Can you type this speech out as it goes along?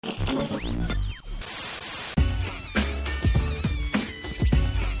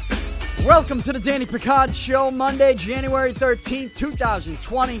Welcome to the Danny Picard Show, Monday, January 13th,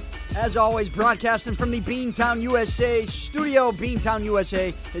 2020. As always, broadcasting from the Beantown, USA studio. Beantown,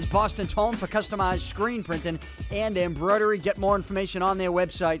 USA is Boston's home for customized screen printing and embroidery. Get more information on their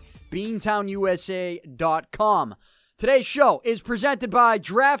website, beantownusa.com. Today's show is presented by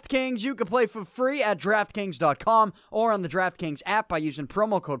DraftKings. You can play for free at DraftKings.com or on the DraftKings app by using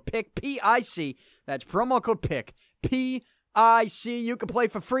promo code PIC, P-I-C. That's promo code PIC, P-I-C. You can play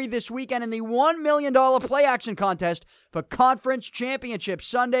for free this weekend in the $1 million play action contest for Conference Championship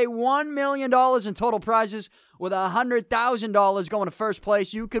Sunday. $1 million in total prizes with $100,000 going to first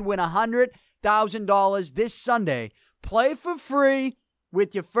place. You could win $100,000 this Sunday. Play for free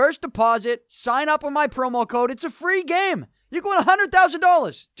with your first deposit. Sign up with my promo code. It's a free game. You can win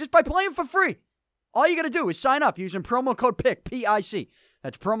 $100,000 just by playing for free. All you got to do is sign up using promo code PIC, P-I-C.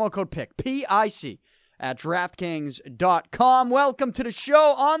 That's promo code PIC, P-I-C. At DraftKings.com. Welcome to the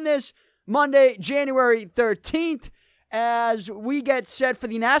show on this Monday, January 13th, as we get set for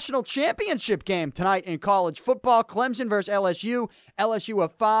the national championship game tonight in college football. Clemson versus LSU. LSU a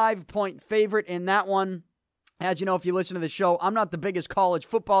 5-point favorite in that one. As you know, if you listen to the show, I'm not the biggest college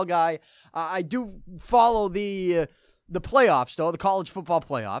football guy. I do follow the playoffs, though, the college football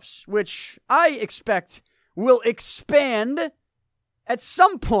playoffs, which I expect will expand at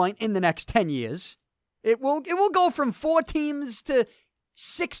some point in the next 10 years. It will go from 4 teams to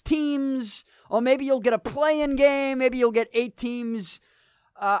 6 teams, or maybe you'll get a play-in game. Maybe you'll get 8 teams.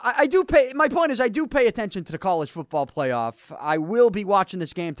 My point is, I do pay attention to the college football playoff. I will be watching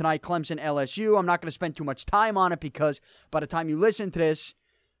this game tonight, Clemson LSU. I'm not going to spend too much time on it because by the time you listen to this,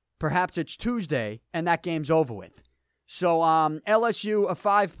 perhaps it's Tuesday and that game's over with. So LSU a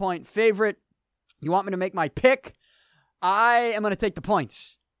 5-point favorite. You want me to make my pick? I am going to take the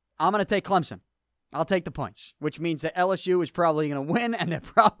points. I'm going to take Clemson. I'll take the points, which means that LSU is probably going to win, and they're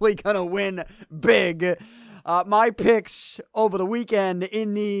probably going to win big. My picks over the weekend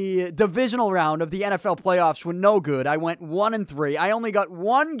in the divisional round of the NFL playoffs were no good. I went 1-3. I only got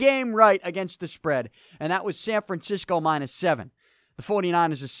one game right against the spread, and that was San Francisco -7. The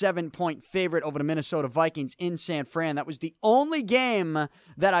 49ers a 7-point favorite over the Minnesota Vikings in San Fran. That was the only game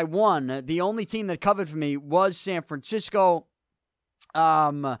that I won. The only team that covered for me was San Francisco.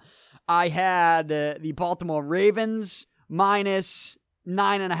 I had the Baltimore Ravens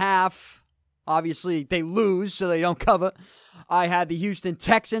 -9.5. Obviously, they lose, so they don't cover. I had the Houston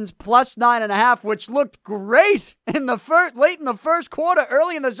Texans +9.5, which looked great in the late in the first quarter,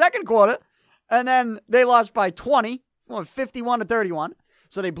 early in the second quarter, and then they lost by 20, 51-31.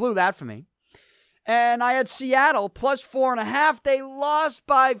 So they blew that for me. And I had Seattle +4.5. They lost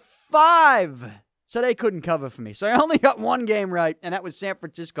by 5. So they couldn't cover for me. So I only got one game right, and that was San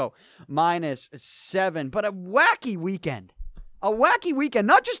Francisco -7. But a wacky weekend. A wacky weekend.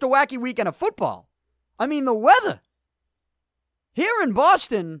 Not just a wacky weekend of football. I mean, the weather. Here in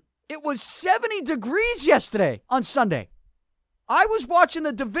Boston, it was 70 degrees yesterday on Sunday. I was watching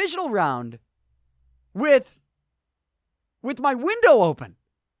the divisional round with my window open.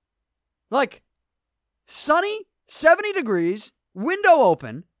 Like, sunny, 70 degrees, window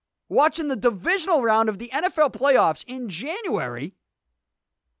open, watching the divisional round of the NFL playoffs in January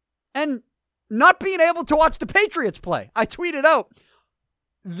and not being able to watch the Patriots play. I tweeted out,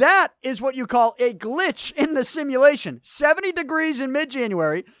 that is what you call a glitch in the simulation. 70 degrees in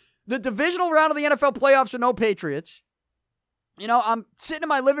mid-January, the divisional round of the NFL playoffs with no Patriots. You know, I'm sitting in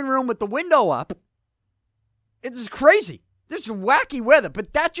my living room with the window up. It's crazy. This is wacky weather,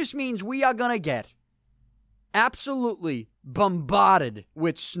 but that just means we are going to get absolutely bombarded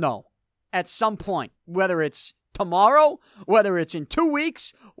with snow at some point, whether it's tomorrow, whether it's in 2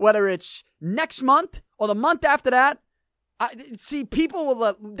 weeks, whether it's next month or the month after that.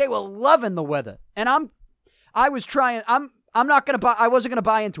 People they were loving the weather, and I wasn't going to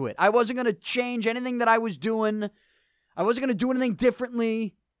buy into it. I wasn't going to change anything that I was doing. I wasn't going to do anything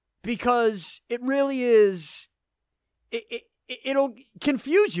differently because it really is, it'll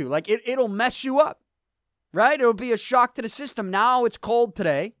confuse you. Like it'll mess you up. Right? It'll be a shock to the system. Now it's cold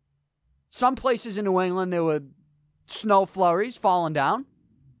today. Some places in New England, there were snow flurries falling down.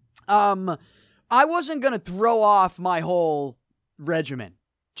 I wasn't going to throw off my whole regimen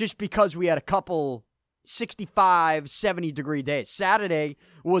just because we had a couple 65, 70 degree days. Saturday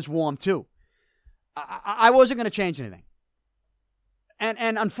was warm too. I wasn't going to change anything.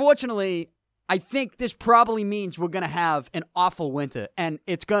 And unfortunately, I think this probably means we're going to have an awful winter, and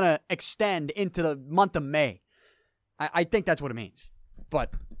it's going to extend into the month of May. I think that's what it means.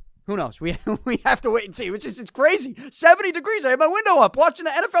 But Who knows? We have to wait and see. It's crazy. 70 degrees. I have my window up watching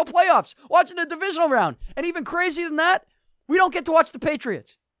the NFL playoffs, watching the divisional round. And even crazier than that, we don't get to watch the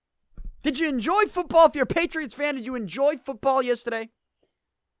Patriots. Did you enjoy football? If you're a Patriots fan, did you enjoy football yesterday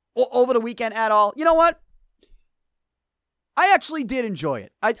or over the weekend at all? You know what? I actually did enjoy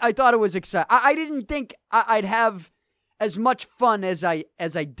it. I thought it was exciting. I didn't think I'd have as much fun as I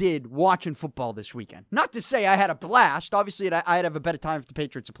did watching football this weekend. Not to say I had a blast. Obviously, I'd have a better time if the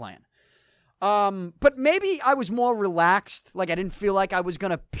Patriots are playing. But maybe I was more relaxed. Like I didn't feel like I was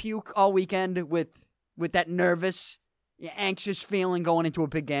going to puke all weekend with that nervous, anxious feeling going into a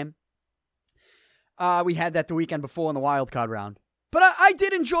big game. We had that the weekend before in the wild card round. But I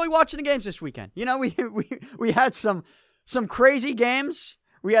did enjoy watching the games this weekend. You know, we had some crazy games.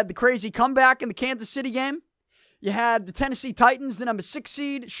 We had the crazy comeback in the Kansas City game. You had the Tennessee Titans, the number 6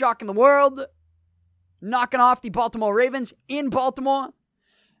 seed, shocking the world, knocking off the Baltimore Ravens in Baltimore.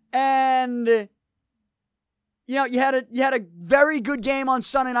 And, you know, you had a very good game on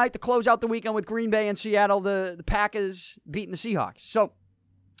Sunday night to close out the weekend with Green Bay and Seattle, the Packers beating the Seahawks. So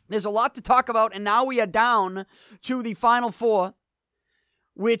there's a lot to talk about, and now we are down to the Final Four,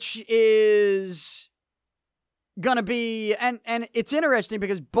 which is going to be, and it's interesting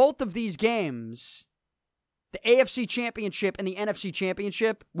because both of these games, the AFC Championship and the NFC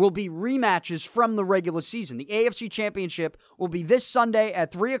Championship, will be rematches from the regular season. The AFC Championship will be this Sunday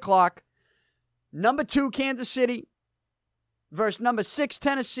at 3 o'clock. Number 2, Kansas City versus number 6,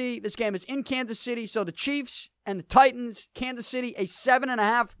 Tennessee. This game is in Kansas City, so the Chiefs and the Titans. Kansas City, a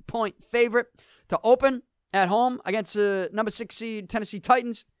 7.5-point favorite to open at home against the number 6 seed Tennessee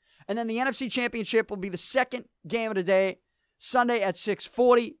Titans. And then the NFC Championship will be the second game of the day, Sunday at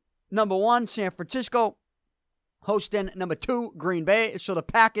 6:40. Number 1, San Francisco, hosting number 2, Green Bay. So the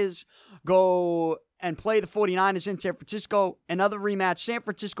Packers go and play the 49ers in San Francisco. Another rematch. San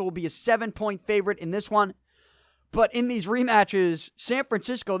Francisco will be a 7-point favorite in this one. But in these rematches, San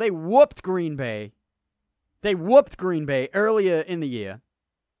Francisco, they whooped Green Bay. They whooped Green Bay earlier in the year.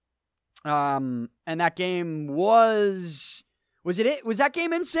 And that game was that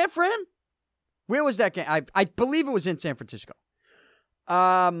game in San Fran? Where was that game? I believe it was in San Francisco.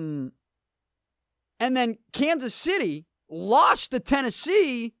 And then Kansas City lost to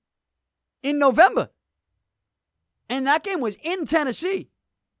Tennessee in November. And that game was in Tennessee.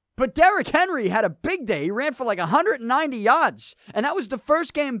 But Derrick Henry had a big day. He ran for like 190 yards. And that was the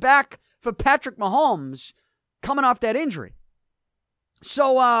first game back for Patrick Mahomes coming off that injury.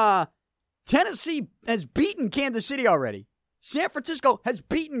 So Tennessee has beaten Kansas City already. San Francisco has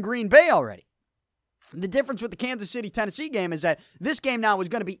beaten Green Bay already. The difference with the Kansas City-Tennessee game is that this game now is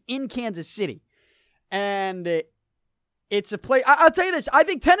going to be in Kansas City. And it's a play. I'll tell you this. I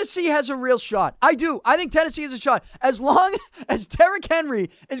think Tennessee has a real shot. I do. I think Tennessee has a shot. As long as Derrick Henry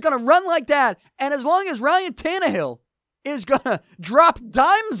is going to run like that, and as long as Ryan Tannehill is going to drop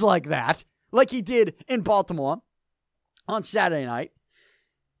dimes like that, like he did in Baltimore on Saturday night,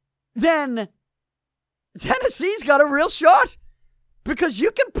 then Tennessee's got a real shot. Because you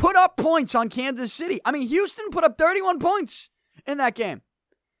can put up points on Kansas City. I mean, Houston put up 31 points in that game.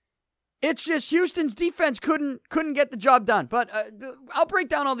 It's just Houston's defense couldn't get the job done. But I'll break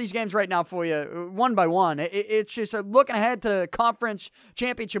down all these games right now for you, one by one. It's just looking ahead to conference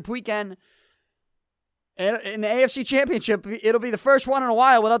championship weekend. In the AFC Championship, it'll be the first one in a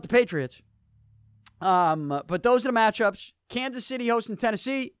while without the Patriots. But those are the matchups. Kansas City hosting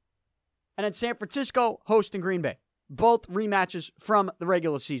Tennessee, and then San Francisco hosting Green Bay. Both rematches from the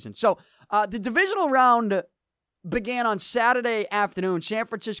regular season. So the divisional round began on Saturday afternoon. San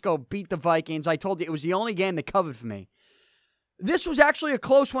Francisco beat the Vikings. I told you it was the only game that covered for me. This was actually a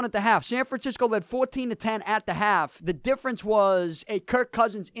close one at the half. San Francisco led 14-10 at the half. The difference was a Kirk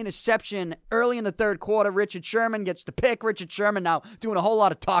Cousins interception early in the third quarter. Richard Sherman gets the pick. Richard Sherman now doing a whole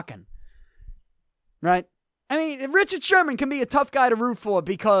lot of talking. Right? I mean, Richard Sherman can be a tough guy to root for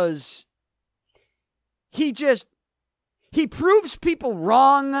because he proves people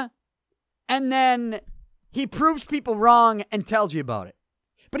wrong, and then he proves people wrong and tells you about it.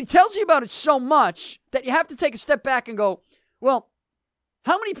 But he tells you about it so much that you have to take a step back and go, well,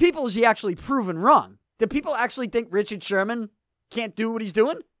 how many people is he actually proven wrong? Do people actually think Richard Sherman can't do what he's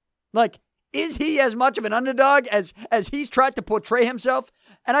doing? Like, is he as much of an underdog as he's tried to portray himself?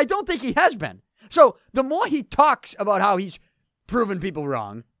 And I don't think he has been. So the more he talks about how he's proven people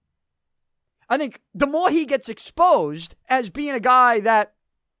wrong, I think the more he gets exposed as being a guy that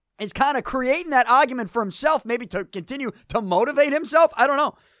is kind of creating that argument for himself, maybe to continue to motivate himself. I don't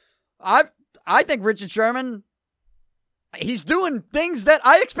know. I think Richard Sherman, he's doing things that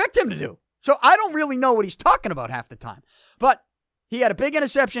I expect him to do. So I don't really know what he's talking about half the time. But He had a big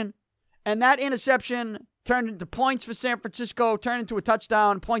interception, and that interception turned into points for San Francisco, turned into a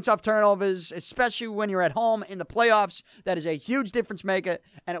touchdown, points off turnovers, especially when you're at home in the playoffs. That is a huge difference maker,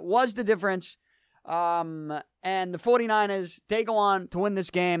 and it was the difference. And the 49ers, they go on to win this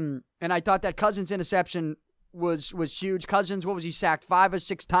game, and I thought that Cousins' interception was huge. Cousins, what was he, sacked 5 or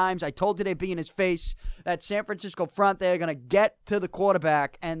 6 times? I told you they'd be in his face. That San Francisco front, they're going to get to the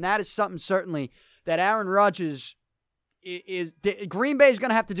quarterback, and that is something certainly that Aaron Rodgers Green Bay is going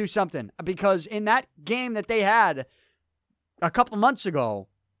to have to do something, because in that game that they had a couple months ago,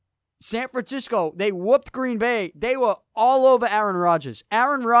 San Francisco, they whooped Green Bay. They were all over Aaron Rodgers.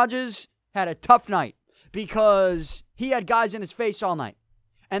 Aaron Rodgers had a tough night because he had guys in his face all night.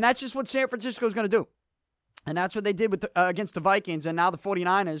 And that's just what San Francisco is going to do. And that's what they did with against the Vikings, and now the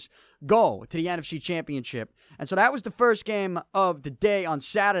 49ers go to the NFC Championship. And so that was the first game of the day on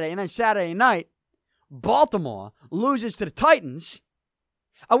Saturday. And then Saturday night, Baltimore loses to the Titans.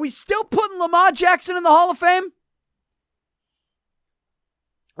 Are we still putting Lamar Jackson in the Hall of Fame?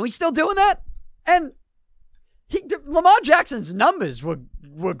 Are we still doing that? And Lamar Jackson's numbers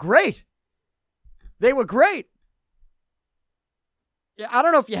were great. They were great. I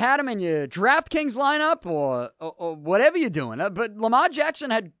don't know if you had him in your DraftKings lineup or whatever you're doing, but Lamar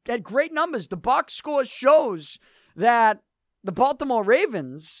Jackson had great numbers. The box score shows that the Baltimore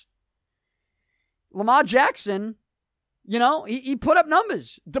Ravens, Lamar Jackson, he put up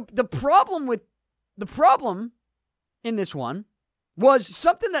numbers. The problem in this one was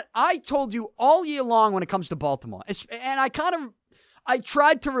something that I told you all year long when it comes to Baltimore. And I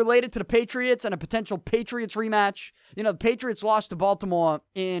tried to relate it to the Patriots and a potential Patriots rematch. The Patriots lost to Baltimore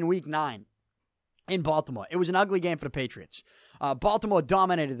in Week 9 in Baltimore. It was an ugly game for the Patriots. Baltimore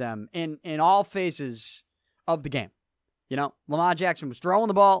dominated them in all phases of the game. Lamar Jackson was throwing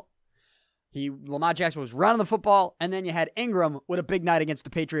the ball. Lamar Jackson was running the football, and then you had Ingram with a big night against the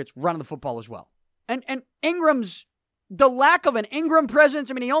Patriots running the football as well. And the lack of an Ingram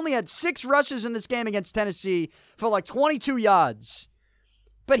presence, he only had 6 rushes in this game against Tennessee for like 22 yards.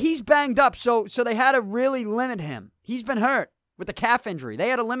 But he's banged up, so they had to really limit him. He's been hurt with a calf injury. They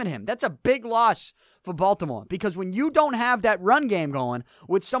had to limit him. That's a big loss for Baltimore, because when you don't have that run game going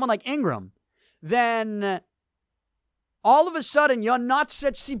with someone like Ingram, then all of a sudden you're not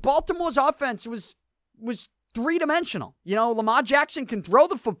set. See, Baltimore's offense was three-dimensional. Lamar Jackson can throw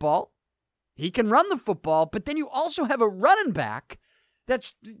the football. He can run the football, but then you also have a running back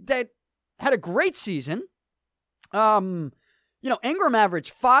that had a great season. Ingram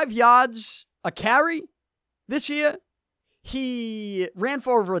averaged 5 yards a carry this year. He ran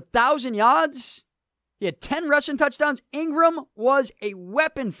for over 1,000 yards. He had 10 rushing touchdowns. Ingram was a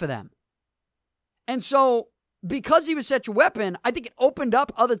weapon for them. And so, because he was such a weapon, I think it opened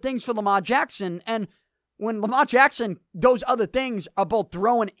up other things for Lamar Jackson. And when Lamar Jackson, those other things are both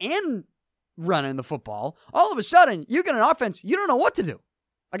throwing and running the football, all of a sudden, you get an offense, you don't know what to do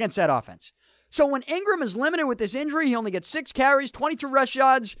against that offense. So when Ingram is limited with this injury, he only gets 6 carries, 22 rush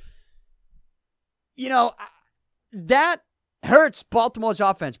yards. That hurts Baltimore's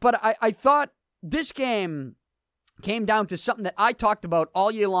offense. But I thought this game came down to something that I talked about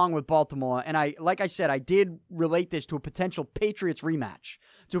all year long with Baltimore. And like I said, I did relate this to a potential Patriots rematch,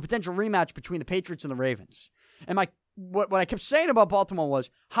 between the Patriots and the Ravens. And what I kept saying about Baltimore was,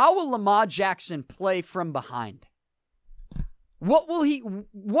 how will Lamar Jackson play from behind?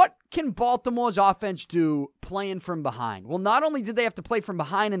 What can Baltimore's offense do playing from behind? Well, not only did they have to play from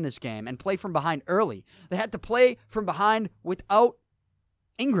behind in this game and play from behind early, they had to play from behind without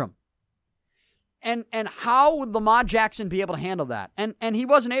Ingram. And how would Lamar Jackson be able to handle that? And he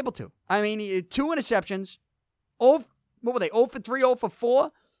wasn't able to. He had 2 interceptions. What were they? 0 for 3, 0 for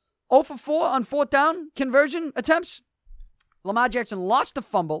 4? 0 for 4 on 4th down conversion attempts. Lamar Jackson lost the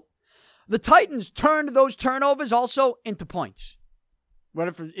fumble. The Titans turned those turnovers also into points.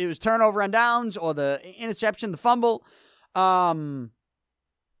 Whether it was turnover on downs or the interception, the fumble. Credit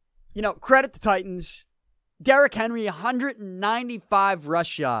the Titans. Derrick Henry, 195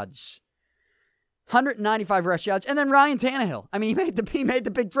 rush yards. 195 rush yards. And then Ryan Tannehill. He made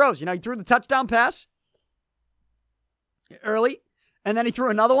the big throws. He threw the touchdown pass early. And then he threw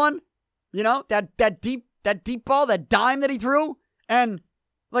another one. That deep ball, that dime that he threw. And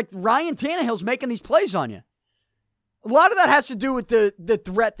Ryan Tannehill's making these plays on you. A lot of that has to do with the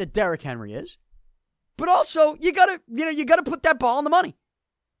threat that Derrick Henry is. But also, you gotta put that ball in the money.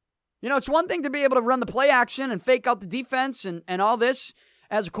 It's one thing to be able to run the play action and fake out the defense and all this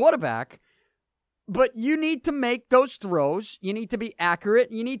as a quarterback. But you need to make those throws. You need to be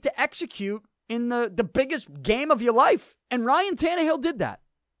accurate. You need to execute in the biggest game of your life. And Ryan Tannehill did that.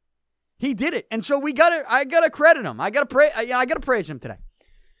 He did it. And so I gotta credit him. I gotta praise him today.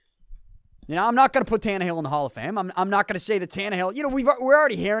 I'm not going to put Tannehill in the Hall of Fame. I'm not going to say that Tannehill, we're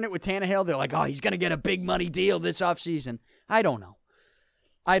already hearing it with Tannehill. They're like, oh, he's going to get a big money deal this offseason. I don't know.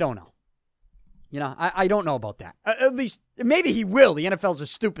 I don't know about that. At least, maybe he will. The NFL's a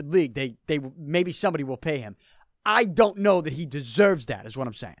stupid league. Maybe somebody will pay him. I don't know that he deserves that, is what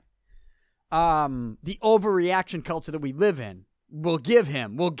I'm saying. The overreaction culture that we live in will give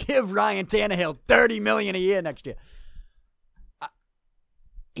Ryan Tannehill $30 million a year next year.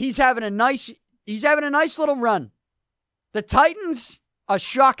 He's having a nice little run. The Titans are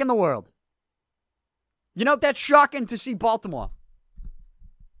shocking the world. That's shocking to see Baltimore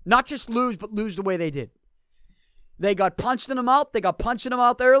not just lose, but lose the way they did. They got punched in the mouth. They got punched in the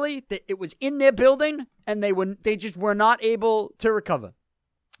mouth early. It was in their building, and they just were not able to recover.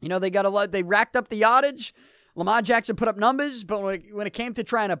 They racked up the yardage. Lamar Jackson put up numbers, but when it came to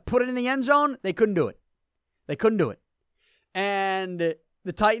trying to put it in the end zone, they couldn't do it. And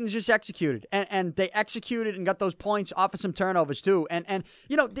the Titans just executed, and they executed and got those points off of some turnovers too. And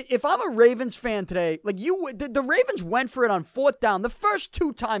if I'm a Ravens fan today, the Ravens went for it on fourth down. The first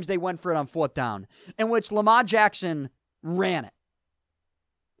 2 times they went for it on fourth down, in which Lamar Jackson ran it.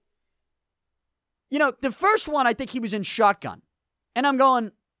 The first one, I think he was in shotgun, and I'm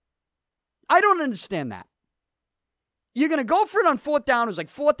going, I don't understand that. You're going to go for it on fourth down. It was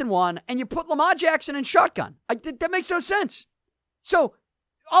like 4th and 1, and you put Lamar Jackson in shotgun. That makes no sense. So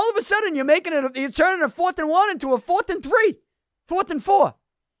all of a sudden, you're turning a 4th and 1 into a 4th and 3, 4th and 4.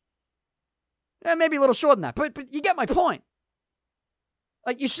 Maybe a little short than that, but you get my point.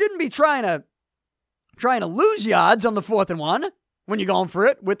 You shouldn't be trying to lose yards on the 4th and 1 when you're going for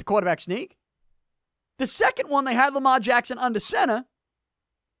it with the quarterback sneak. The second one, they had Lamar Jackson under center,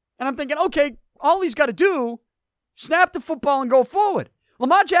 and I'm thinking, okay, all he's got to do, snap the football and go forward.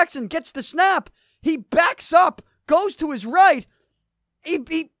 Lamar Jackson gets the snap. He backs up, goes to his right.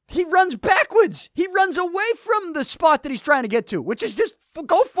 He runs backwards. He runs away from the spot that he's trying to get to, which is just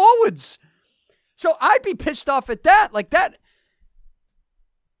go forwards. So I'd be pissed off at that.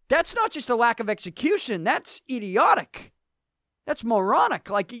 That's not just a lack of execution. That's idiotic. That's moronic.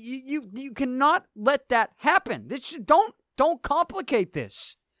 You cannot let that happen. Don't complicate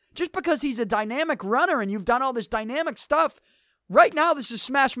this. Just because he's a dynamic runner and you've done all this dynamic stuff, right now this is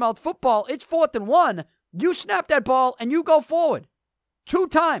smash mouth football. It's 4th and 1. You snap that ball and you go forward. 2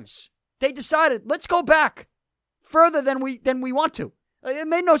 times. They decided, let's go back further than we want to. It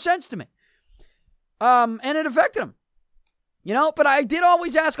made no sense to me. And it affected them. But I did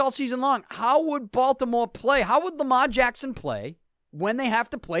always ask all season long, how would Baltimore play? How would Lamar Jackson play when they have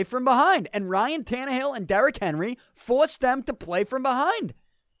to play from behind? And Ryan Tannehill and Derrick Henry forced them to play from behind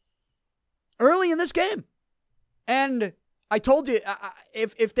early in this game. And I told you,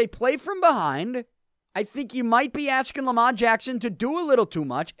 if they play from behind, I think you might be asking Lamar Jackson to do a little too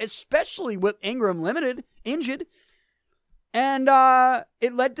much, especially with Ingram injured. And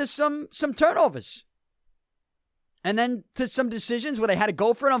it led to some turnovers. And then to some decisions where they had to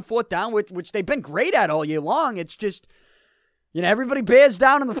go for it on 4th down, which they've been great at all year long. It's just, everybody bears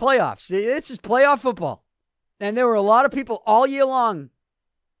down in the playoffs. This is playoff football. And there were a lot of people all year long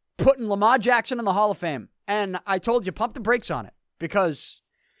putting Lamar Jackson in the Hall of Fame. And I told you, pump the brakes on it. Because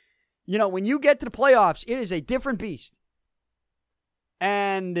when you get to the playoffs, it is a different beast.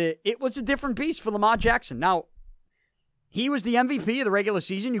 And it was a different beast for Lamar Jackson. Now, he was the MVP of the regular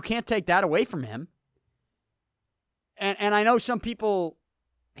season. You can't take that away from him. And I know some people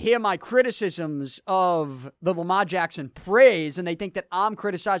hear my criticisms of the Lamar Jackson praise, and they think that I'm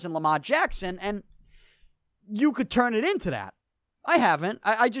criticizing Lamar Jackson, and you could turn it into that. I haven't.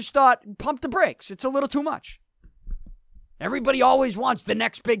 I just thought, pump the brakes. It's a little too much. Everybody always wants the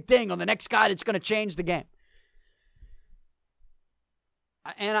next big thing or the next guy that's going to change the game.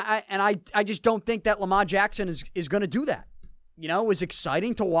 And I just don't think that Lamar Jackson is going to do that. It was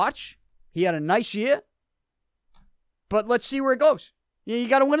exciting to watch. He had a nice year. But let's see where it goes. You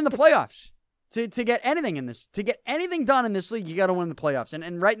got to win in the playoffs to get anything in this. To get anything done in this league, you got to win the playoffs.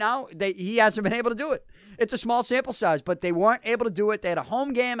 And right now, he hasn't been able to do it. It's a small sample size, but they weren't able to do it. They had a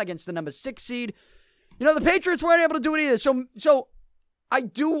home game against the number 6 seed. The Patriots weren't able to do it either. So I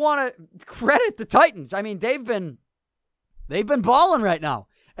do want to credit the Titans. I mean, they've been balling right now.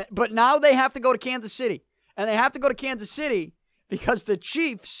 But now they have to go to Kansas City. And they have to go to Kansas City because the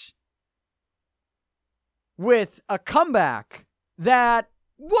Chiefs, with a comeback that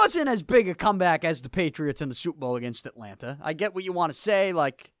wasn't as big a comeback as the Patriots in the Super Bowl against Atlanta. I get what you want to say,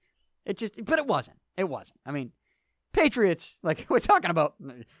 but it wasn't. It wasn't. I mean, Patriots, we're talking about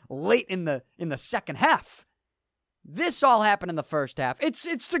late in the second half. This all happened in the first half.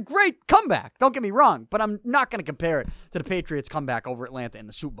 It's a great comeback. Don't get me wrong, but I'm not going to compare it to the Patriots' comeback over Atlanta in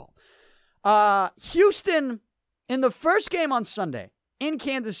the Super Bowl. Houston, in the first game on Sunday in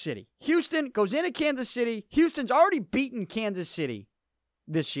Kansas City, Houston goes into Kansas City. Houston's already beaten Kansas City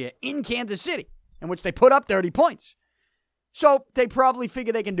this year in Kansas City, in which they put up 30 points. So they probably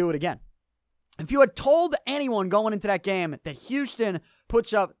figure they can do it again. If you had told anyone going into that game that Houston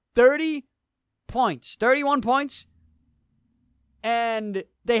puts up 30 points, 31 points, and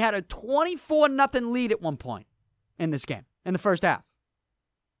they had a 24-0 lead at one point in this game, in the first half.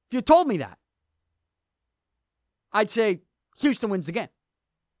 If you told me that, I'd say Houston wins the game.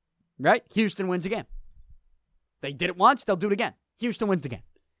 Right? Houston wins the game. They did it once, they'll do it again. Houston wins the game.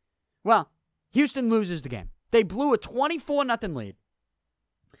 Well, Houston loses the game. They blew a 24-0 lead.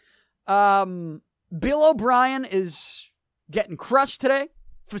 Bill O'Brien is getting crushed today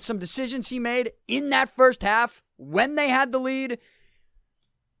for some decisions he made in that first half when they had the lead.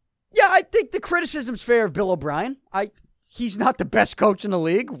 Yeah, I think the criticism's fair of Bill O'Brien. He's not the best coach in the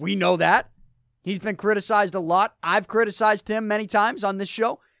league. We know that. He's been criticized a lot. I've criticized him many times on this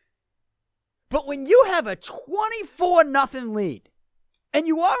show. But when you have a 24-0 lead, and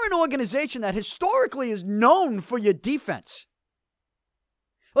you are an organization that historically is known for your defense,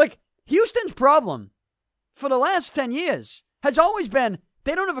 like Houston's problem for the last 10 years has always been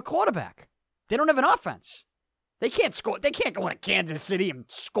they don't have a quarterback. They don't have an offense. They can't score. They can't go into Kansas City and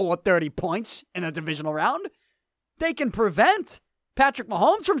score 30 points in the divisional round. They can prevent Patrick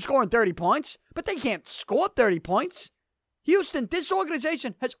Mahomes from scoring 30 points, but they can't score 30 points. Houston, this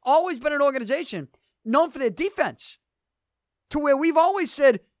organization has always been an organization known for their defense, to where we've always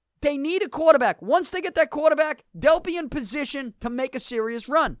said they need a quarterback. Once they get that quarterback, they'll be in position to make a serious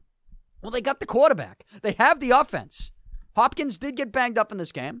run. Well, they got the quarterback. They have the offense. Hopkins did get banged up in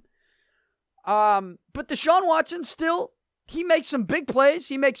this game. But Deshaun Watson still, he makes some big plays.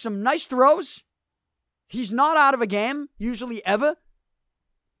 He makes some nice throws. He's not out of a game, usually ever.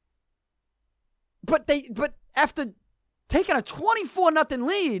 But after taking a 24-0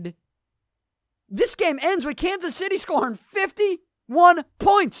 lead, this game ends with Kansas City scoring 51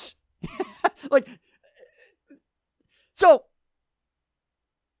 points. So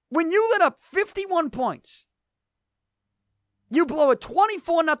when you let up 51 points, you blow a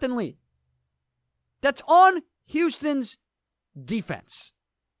 24-0 lead. That's on Houston's defense.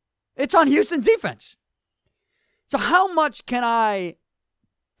 It's on Houston's defense. So how much can I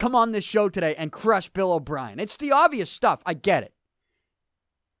come on this show today and crush Bill O'Brien? It's the obvious stuff. I get it.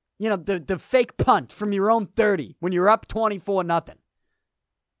 You know, the fake punt from your own 30 when you're up 24-0.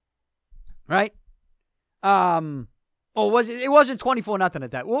 Right? Or was it? It wasn't 24-0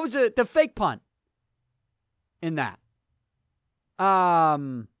 at that. What was it? The fake punt in that.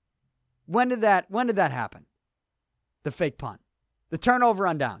 When did that happen? The fake punt. The turnover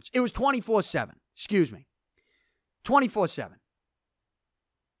on downs. It was 24-7. Excuse me. 24-7.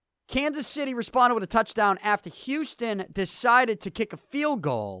 Kansas City responded with a touchdown after Houston decided to kick a field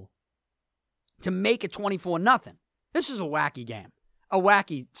goal to make it 24-0. This is a wacky game. A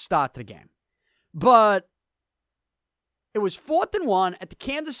wacky start to the game. But it was 4th and 1 at the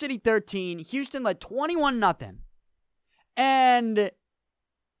Kansas City 13. Houston led 21-0. And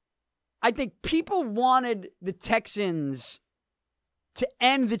I think people wanted the Texans to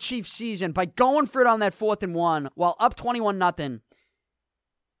end the Chiefs' season by going for it on that 4th and 1 while up 21-0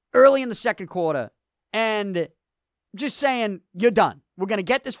 early in the second quarter and just saying, you're done. We're going to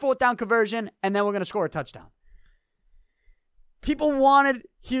get this 4th down conversion, and then we're going to score a touchdown. People wanted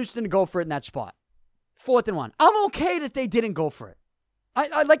Houston to go for it in that spot. 4th and 1. I'm okay that they didn't go for it.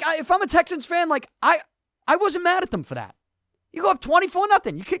 If I'm a Texans fan, I wasn't mad at them for that. You go up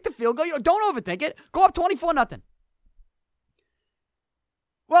 24-0. You kick the field goal. Don't overthink it. Go up 24-0.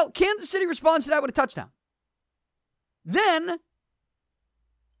 Well, Kansas City responds to that with a touchdown. Then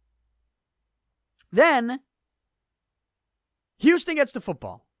Houston gets the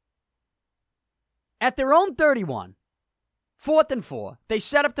football. At their own 31, 4th and 4, they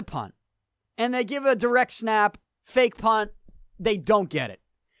set up the punt. And they give a direct snap, fake punt. They don't get it.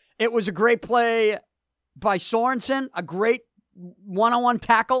 It was a great play by Sorensen, a great one-on-one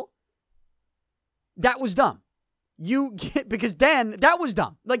tackle. That was dumb. Because then, that was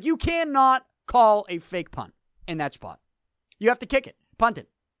dumb. You cannot call a fake punt in that spot. You have to kick it, punt it.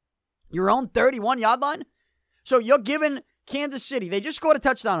 Your own 31-yard line? So you're giving Kansas City, they just scored a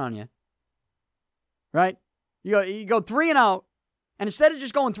touchdown on you. Right? You go 3 and out, and instead of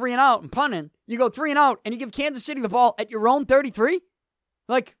just going 3 and out and punting, you go 3 and out, and you give Kansas City the ball at your own 33?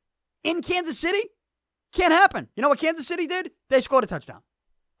 In Kansas City? Can't happen. You know what Kansas City did? They scored a touchdown.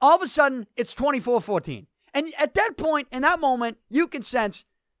 All of a sudden, it's 24-14. And at that point, in that moment, you can sense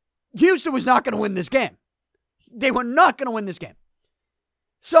Houston was not going to win this game. They were not going to win this game.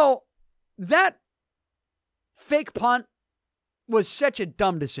 So that fake punt was such a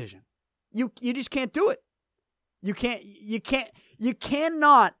dumb decision. You just can't do it. You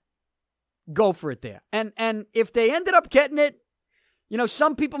cannot go for it there. And if they ended up getting it,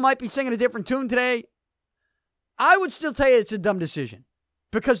 some people might be singing a different tune today. I would still tell you it's a dumb decision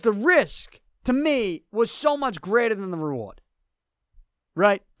because the risk, to me, was so much greater than the reward.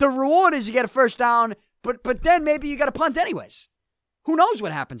 Right? The reward is you get a first down, but then maybe you got to punt anyways. Who knows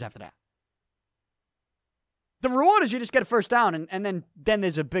what happens after that? The reward is you just get a first down, and then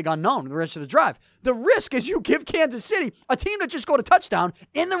there's a big unknown the rest of the drive. The risk is you give Kansas City, a team that just scored a touchdown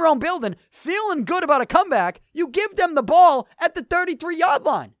in their own building, feeling good about a comeback, you give them the ball at the 33-yard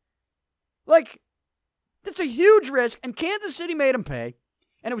line. Like, that's a huge risk, and Kansas City made them pay,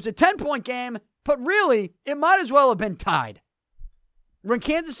 and it was a 10-point game, but really, it might as well have been tied. When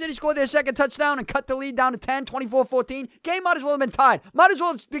Kansas City scored their second touchdown and cut the lead down to 10, 24-14, game might as well have been tied.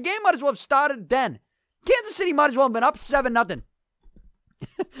 The game might as well have started then. Kansas City might as well have been up 7-0.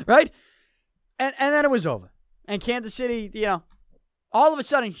 Right? And then it was over. And Kansas City, all of a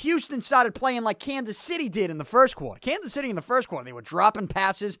sudden, Houston started playing like Kansas City did in the first quarter. Kansas City in the first quarter, they were dropping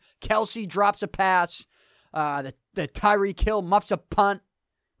passes. Kelsey drops a pass. The Tyreek Hill muffs a punt,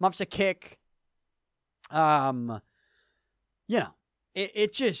 muffs a kick. It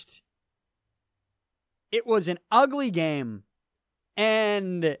was an ugly game.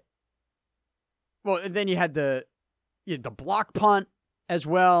 And, well, then you had the block punt as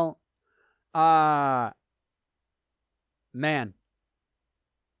well. Man.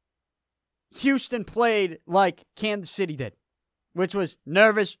 Houston played like Kansas City did, which was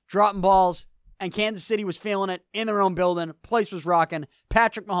nervous, dropping balls, and Kansas City was feeling it in their own building. Place was rocking.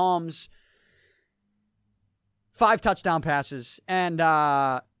 Patrick Mahomes, 5 touchdown passes, and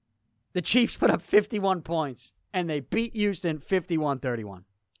the Chiefs put up 51 points, and they beat Houston 51-31.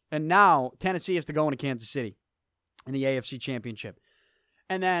 And now Tennessee has to go into Kansas City in the AFC Championship.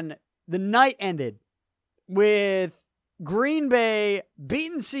 And then the night ended with Green Bay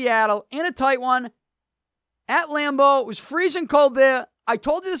beating Seattle in a tight one at Lambeau. It was freezing cold there. I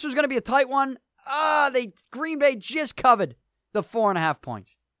told you this was going to be a tight one. Green Bay just covered the 4.5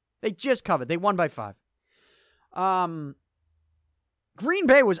 points. They just covered. They won by 5. Green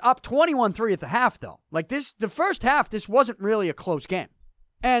Bay was up 21-3 at the half, though. Like the first half, this wasn't really a close game.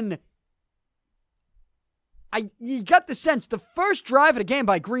 And you got the sense the first drive of the game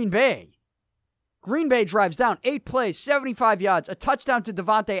by Green Bay drives down 8 plays, 75 yards, a touchdown to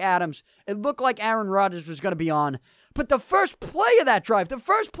Devontae Adams. It looked like Aaron Rodgers was going to be on. But the first play of that drive, the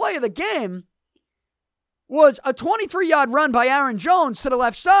first play of the game, was a 23-yard run by Aaron Jones to the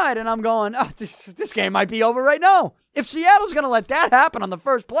left side. And I'm going, this game might be over right now. If Seattle's going to let that happen on the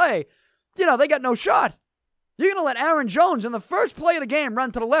first play, they got no shot. You're going to let Aaron Jones in the first play of the game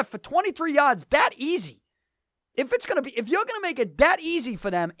run to the left for 23 yards that easy. If you're going to make it that easy for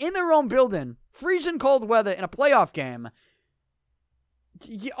them in their own building, freezing cold weather in a playoff game,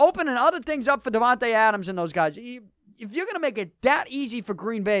 you opening other things up for Devontae Adams and those guys. If you're going to make it that easy for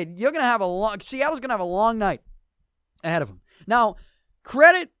Green Bay, Seattle's going to have a long night ahead of them. Now,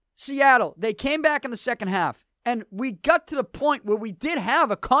 credit Seattle. They came back in the second half. And we got to the point where we did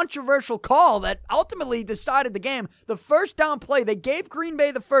have a controversial call that ultimately decided the game. The first down play, they gave Green Bay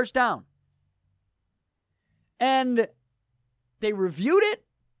the first down. And they reviewed it.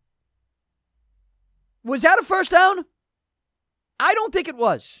 Was that a first down? I don't think it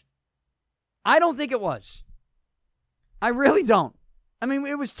was. I really don't. I mean,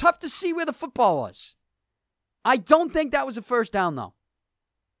 it was tough to see where the football was. I don't think that was a first down, though.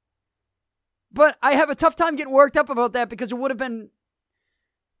 But I have a tough time getting worked up about that because it would have been,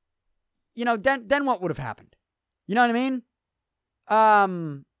 then what would have happened? You know what I mean?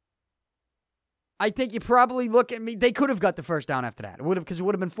 I think you probably look at me. They could have got the first down after that. It would have, because it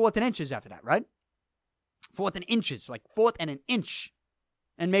would have been 4th and inches after that, right? 4th and inches, like 4th and an inch.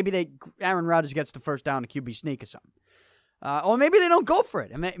 And maybe Aaron Rodgers gets the first down, a QB sneak or something. Or maybe they don't go for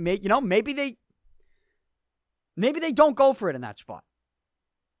it. Maybe they don't go for it in that spot.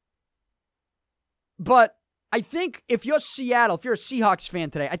 But I think if you're Seattle, if you're a Seahawks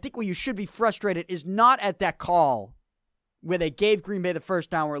fan today, I think where you should be frustrated is not at that call where they gave Green Bay the first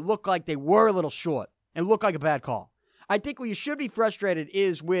down, where it looked like they were a little short. It looked like a bad call. I think where you should be frustrated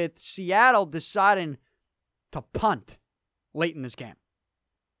is with Seattle deciding to punt late in this game.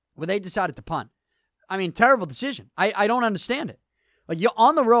 Where they decided to punt. I mean, terrible decision. I don't understand it. Like, you're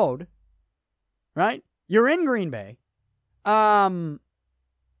on the road, right? You're in Green Bay.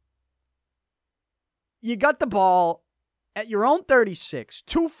 you got the ball at your own 36,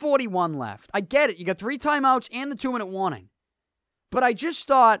 2:41 left. I get it. You got 3 timeouts and the 2-minute warning. But I just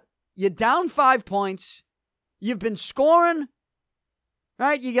thought, you're down 5 points. You've been scoring,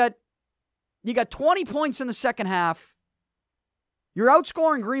 right? You got 20 points in the second half. You're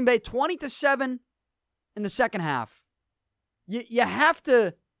outscoring Green Bay 20-7 in the second half. You have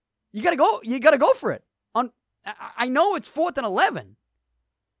to, you gotta go for it. I know it's 4th and 11.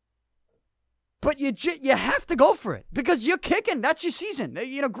 But you have to go for it because you're kicking. That's your season. If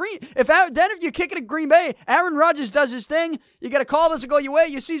you're kicking at Green Bay, Aaron Rodgers does his thing. You got a call, doesn't go your way.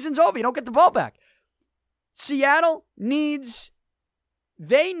 Your season's over. You don't get the ball back. Seattle needed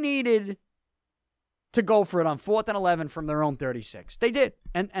to go for it on 4th and 11 from their own 36. They did,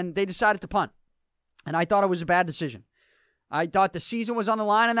 and they decided to punt. And I thought it was a bad decision. I thought the season was on the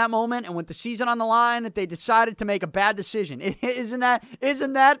line in that moment, and with the season on the line, they decided to make a bad decision. Isn't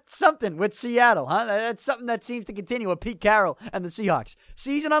that something with Seattle, huh? That's something that seems to continue with Pete Carroll and the Seahawks.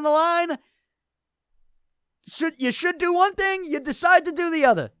 Season on the line, you should do one thing, you decide to do the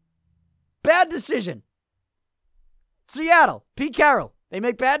other. Bad decision. Seattle, Pete Carroll, they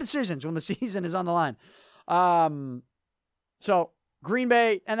make bad decisions when the season is on the line. So, Green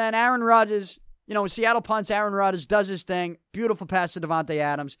Bay, and then Aaron Rodgers. When Seattle punts, Aaron Rodgers does his thing. Beautiful pass to Devontae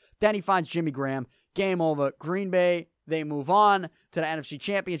Adams. Then he finds Jimmy Graham. Game over. Green Bay, they move on to the NFC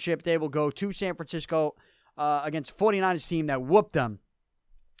Championship. They will go to San Francisco against 49ers team that whooped them.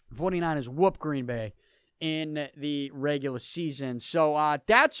 49ers whooped Green Bay in the regular season. So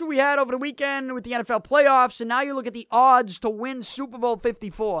that's what we had over the weekend with the NFL playoffs. And now you look at the odds to win Super Bowl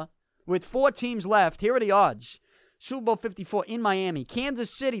 54 with 4 teams left. Here are the odds. Super Bowl 54 in Miami.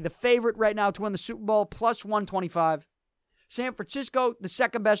 Kansas City, the favorite right now to win the Super Bowl, plus 125. San Francisco, the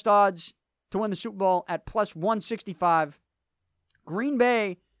second best odds to win the Super Bowl at plus 165. Green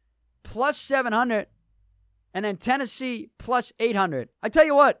Bay, plus 700. And then Tennessee, plus 800. I tell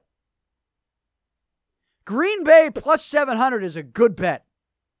you what, Green Bay plus 700 is a good bet.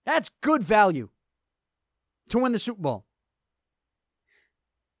 That's good value to win the Super Bowl.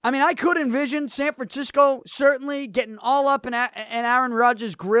 I mean, I could envision San Francisco certainly getting all up in Aaron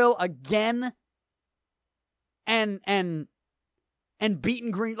Rodgers' grill again and beating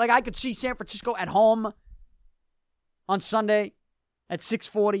Green. Like, I could see San Francisco at home on Sunday at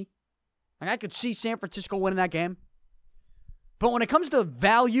 6:40. Like, I could see San Francisco winning that game. But when it comes to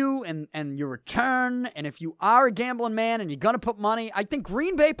value and your return, and if you are a gambling man and you're going to put money, I think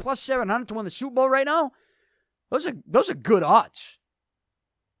Green Bay plus 700 to win the Super Bowl right now, those are good odds.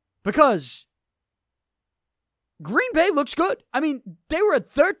 Because Green Bay looks good. I mean, they were a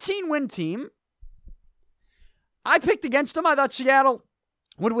 13-win team. I picked against them. I thought Seattle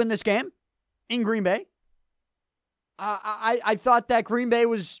would win this game in Green Bay. I thought that Green Bay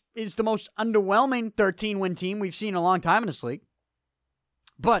is the most underwhelming 13-win team we've seen in a long time in this league.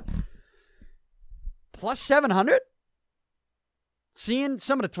 But plus 700, seeing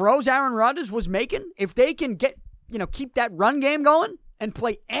some of the throws Aaron Rodgers was making, if they can keep that run game going, and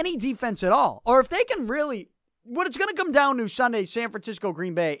play any defense at all. Or if they can really, what it's going to come down to Sunday, San Francisco,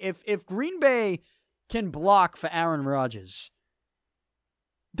 Green Bay, if Green Bay can block for Aaron Rodgers,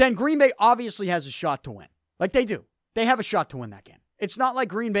 then Green Bay obviously has a shot to win. Like they do. They have a shot to win that game. It's not like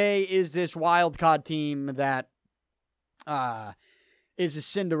Green Bay is this wild card team that is a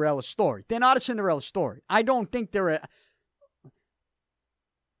Cinderella story. They're not a Cinderella story. I don't think they're a...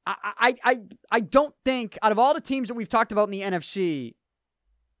 I don't think, out of all the teams that we've talked about in the NFC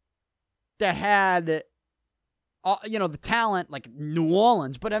that had, the talent, like New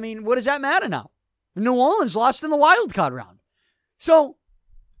Orleans. But, I mean, what does that matter now? New Orleans lost in the wild card round. So,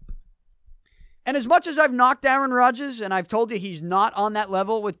 and as much as I've knocked Aaron Rodgers, and I've told you he's not on that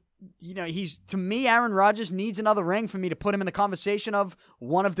level with, to me, Aaron Rodgers needs another ring for me to put him in the conversation of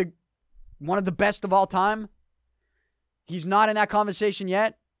one of the best of all time. He's not in that conversation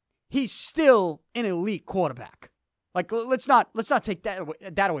yet. He's still an elite quarterback. Like, let's not take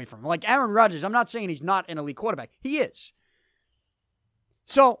that away from him. Like, Aaron Rodgers, I'm not saying he's not an elite quarterback. He is.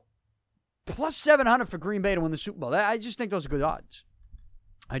 So, plus 700 for Green Bay to win the Super Bowl. I just think those are good odds.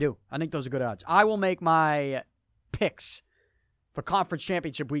 I do. I think those are good odds. I will make my picks for Conference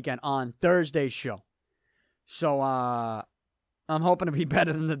Championship weekend on Thursday's show. So, I'm hoping to be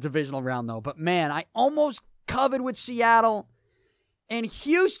better than the divisional round, though. But, man, I almost covered with Seattle. In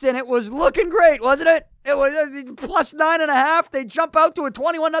Houston, it was looking great, wasn't it? It was plus 9.5. They jump out to a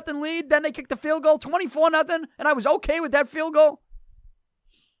 21-0 lead. Then they kick the field goal, 24-0, and I was okay with that field goal.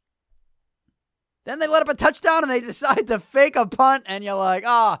 Then they let up a touchdown, and they decide to fake a punt, and you're like,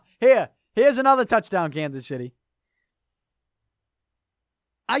 here's another touchdown, Kansas City.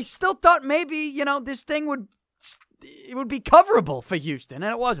 I still thought maybe, this thing would be coverable for Houston,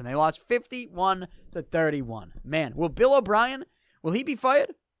 and it wasn't. They lost 51-31. Man, will Bill O'Brien, will he be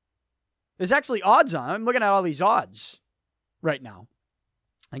fired? There's actually odds on. I'm looking at all these odds right now.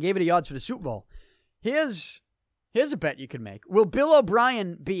 I gave it the odds for the Super Bowl. Here's a bet you can make. Will Bill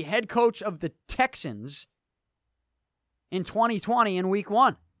O'Brien be head coach of the Texans in 2020 in week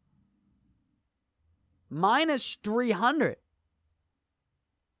 1? Minus 300.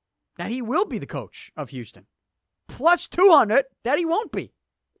 That he will be the coach of Houston. Plus 200 that he won't be.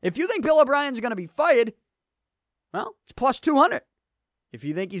 If you think Bill O'Brien's going to be fired, well, it's plus 200. If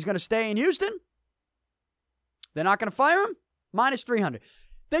you think he's going to stay in Houston, they're not going to fire him, minus 300.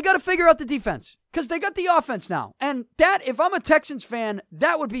 They got to figure out the defense because they got the offense now. And that, if I'm a Texans fan,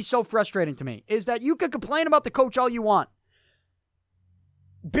 that would be so frustrating to me, is that you could complain about the coach all you want.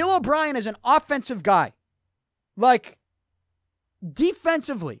 Bill O'Brien is an offensive guy. Like,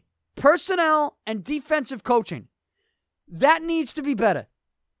 defensively, personnel and defensive coaching, that needs to be better.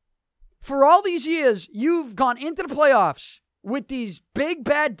 For all these years, you've gone into the playoffs with these big,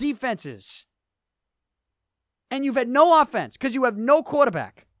 bad defenses, and you've had no offense because you have no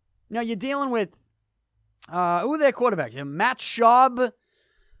quarterback. Now, you're dealing with, who are their quarterbacks? Matt Schaub,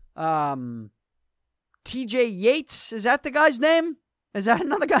 T.J. Yates. Is that the guy's name? Is that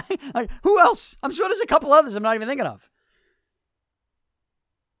another guy? Like, who else? I'm sure there's a couple others I'm not even thinking of.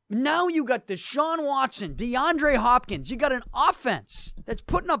 Now you got Deshaun Watson, DeAndre Hopkins. You got an offense that's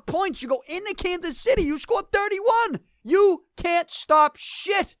putting up points. You go into Kansas City. You score 31. You can't stop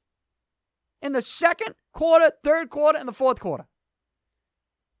shit in the second quarter, third quarter, and the fourth quarter.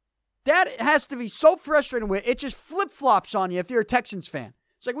 That has to be so frustrating where it just flip-flops on you if you're a Texans fan.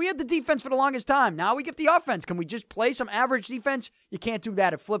 It's like, we had the defense for the longest time. Now we get the offense. Can we just play some average defense? You can't do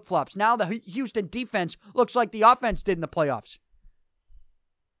that. It flip-flops. Now the Houston defense looks like the offense did in the playoffs.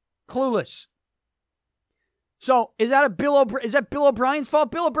 Clueless. So, is that Bill O'Brien's fault?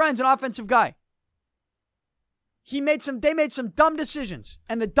 Bill O'Brien's an offensive guy. They made some dumb decisions.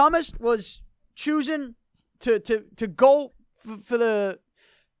 And the dumbest was choosing to go for the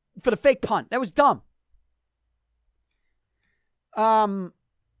fake punt. That was dumb.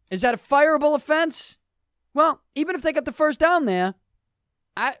 Is that a fireable offense? Well, even if they got the first down there,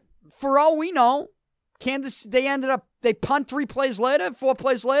 for all we know, they punt 4 plays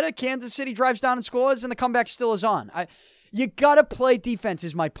later, Kansas City drives down and scores, and the comeback still is on. You gotta play defense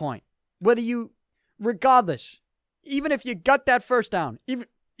is my point. Regardless, even if you got that first down,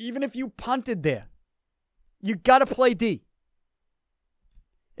 even if you punted there, you gotta play D.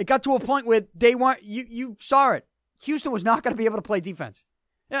 It got to a point where they weren't, you saw it. Houston was not going to be able to play defense.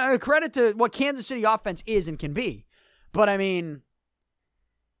 Credit to what Kansas City offense is and can be. But, I mean,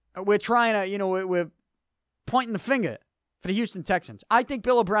 we're trying to, we're pointing the finger for the Houston Texans. I think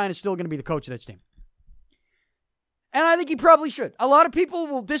Bill O'Brien is still going to be the coach of this team. And I think he probably should. A lot of people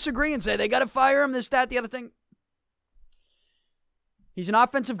will disagree and say they got to fire him, this, that, the other thing. He's an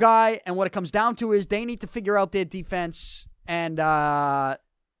offensive guy, and what it comes down to is they need to figure out their defense, and, they got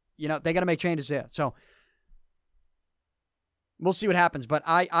to make changes there. So, we'll see what happens. But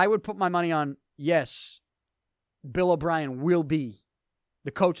I would put my money on, yes, Bill O'Brien will be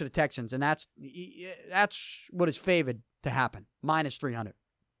the coach of the Texans, and that's what is favored to happen. Minus 300.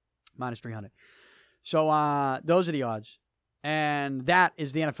 So those are the odds. And that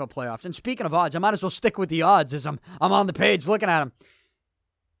is the NFL playoffs. And speaking of odds, I might as well stick with the odds as I'm on the page looking at them.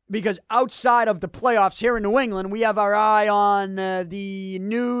 Because outside of the playoffs here in New England, we have our eye on the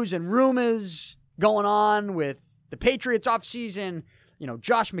news and rumors going on with the Patriots offseason,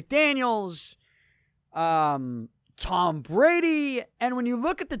 Josh McDaniels, Tom Brady. And when you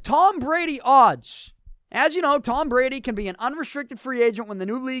look at the Tom Brady odds, as you know, Tom Brady can be an unrestricted free agent when the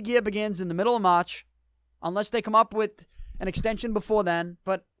new league year begins in the middle of March, unless they come up with an extension before then.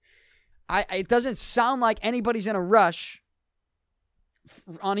 But it doesn't sound like anybody's in a rush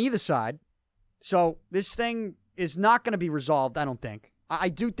on either side. So this thing is not going to be resolved, I don't think. I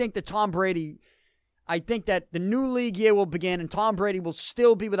do think that I think that the new league year will begin and Tom Brady will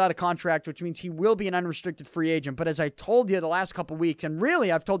still be without a contract, which means he will be an unrestricted free agent. But as I told you the last couple weeks, and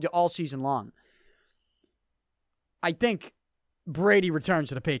really I've told you all season long, I think Brady returns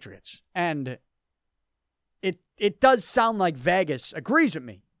to the Patriots. And it does sound like Vegas agrees with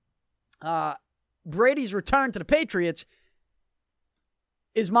me. Brady's return to the Patriots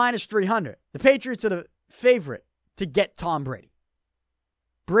is minus 300. The Patriots are the favorite to get Tom Brady.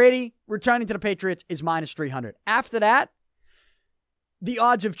 Brady returning to the Patriots is minus 300. After that, the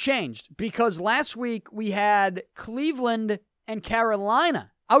odds have changed because last week we had Cleveland and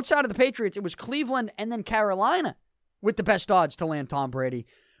Carolina. Outside of the Patriots, it was Cleveland and then Carolina with the best odds to land Tom Brady.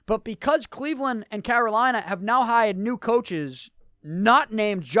 But because Cleveland and Carolina have now hired new coaches not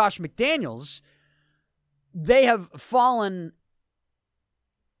named Josh McDaniels, they have fallen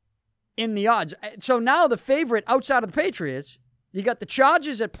in the odds. So now the favorite outside of the Patriots, you got the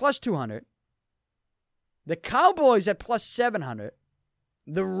Chargers at plus 200, the Cowboys at plus 700,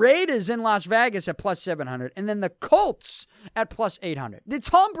 the Raiders in Las Vegas at plus 700, and then the Colts at plus 800. The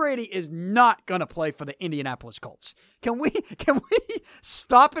Tom Brady is not going to play for the Indianapolis Colts. Can we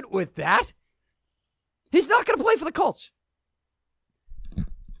stop it with that? He's not going to play for the Colts.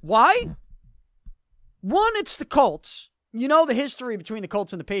 Why? One, it's the Colts. You know the history between the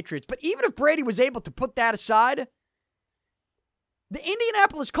Colts and the Patriots. But even if Brady was able to put that aside, the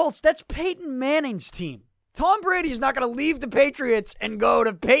Indianapolis Colts, that's Peyton Manning's team. Tom Brady is not going to leave the Patriots and go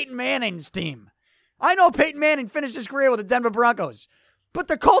to Peyton Manning's team. I know Peyton Manning finished his career with the Denver Broncos, but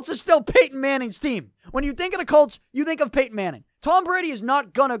the Colts are still Peyton Manning's team. When you think of the Colts, you think of Peyton Manning. Tom Brady is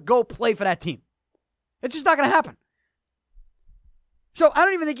not going to go play for that team. It's just not going to happen. So I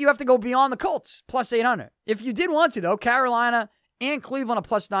don't even think you have to go beyond the Colts, plus 800. If you did want to, though, Carolina and Cleveland are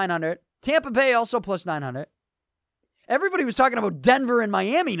plus 900. Tampa Bay also plus 900. Everybody was talking about Denver and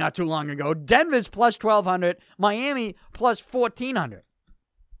Miami not too long ago. Denver's plus 1,200. Miami plus 1,400.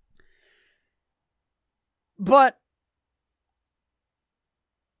 But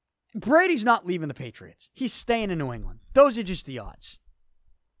Brady's not leaving the Patriots. He's staying in New England. Those are just the odds.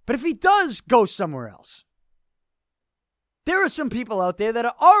 But if he does go somewhere else, there are some people out there that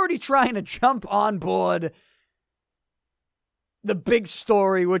are already trying to jump on board the big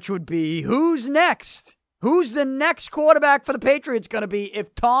story, which would be who's next? Who's the next quarterback for the Patriots going to be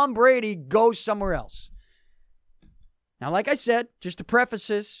if Tom Brady goes somewhere else? Now, like I said, just to preface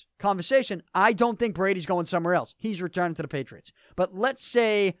this conversation, I don't think Brady's going somewhere else. He's returning to the Patriots. But let's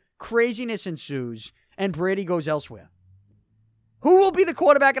say craziness ensues and Brady goes elsewhere. Who will be the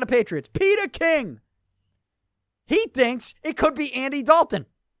quarterback of the Patriots? Peter King. He thinks it could be Andy Dalton.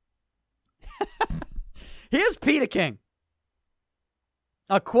 Here's Peter King.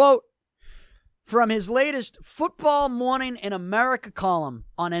 A quote from his latest Football Morning in America column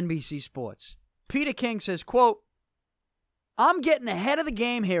on NBC Sports. Peter King says, quote, "I'm getting ahead of the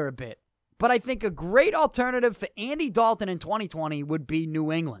game here a bit, but I think a great alternative for Andy Dalton in 2020 would be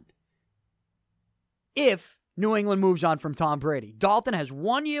New England. If New England moves on from Tom Brady. Dalton has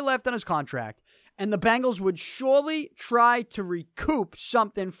 1 year left on his contract, and the Bengals would surely try to recoup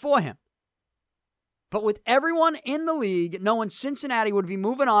something for him. But with everyone in the league knowing Cincinnati would be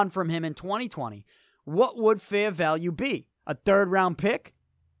moving on from him in 2020, what would fair value be? A third-round pick?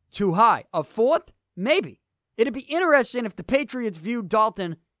 Too high. A fourth? Maybe. It'd be interesting if the Patriots viewed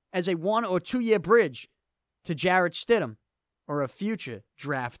Dalton as a 1 or 2 year bridge to Jarrett Stidham or a future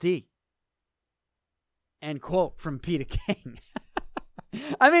draftee." End quote from Peter King.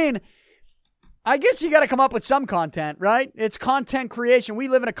 I mean, I guess you got to come up with some content, right? It's content creation. We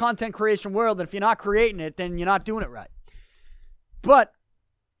live in a content creation world, and if you're not creating it, then you're not doing it right. But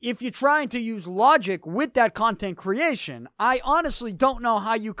if you're trying to use logic with that content creation, I honestly don't know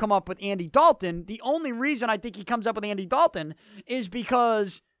how you come up with Andy Dalton. The only reason I think he comes up with Andy Dalton is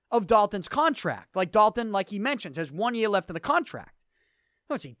because of Dalton's contract. Like Dalton, like he mentions, has 1 year left in the contract.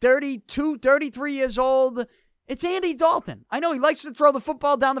 What's he, 32, 33 years old? It's Andy Dalton. I know he likes to throw the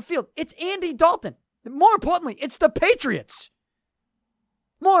football down the field. It's Andy Dalton. More importantly, it's the Patriots.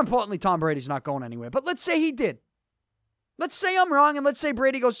 More importantly, Tom Brady's not going anywhere. But let's say he did. Let's say I'm wrong, and let's say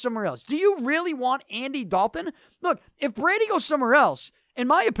Brady goes somewhere else. Do you really want Andy Dalton? Look, if Brady goes somewhere else, in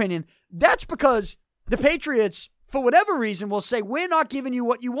my opinion, that's because the Patriots, for whatever reason, will say, we're not giving you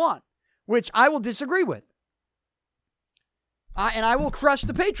what you want, which I will disagree with. And I will crush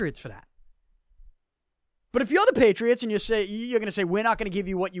the Patriots for that. But if you're the Patriots and you're going to say, we're not going to give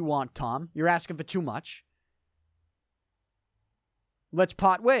you what you want, Tom. You're asking for too much. Let's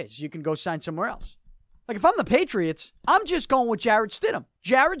part ways. You can go sign somewhere else. Like, if I'm the Patriots, I'm just going with Jarrett Stidham.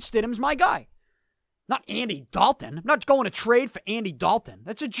 Jarrett Stidham's my guy. Not Andy Dalton. I'm not going to trade for Andy Dalton.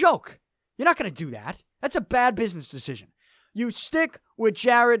 That's a joke. You're not going to do that. That's a bad business decision. You stick with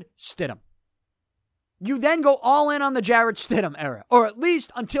Jarrett Stidham. You then go all in on the Jarrett Stidham era, or at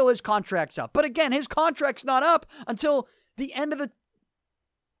least until his contract's up. But again, his contract's not up until the end of the...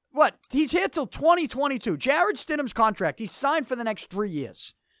 What? He's here till 2022. Jarrett Stidham's contract, he's signed for the next 3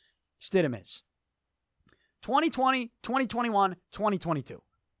 years. Stidham is. 2020, 2021, 2022.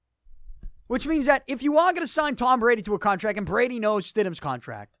 Which means that if you are going to sign Tom Brady to a contract, and Brady knows Stidham's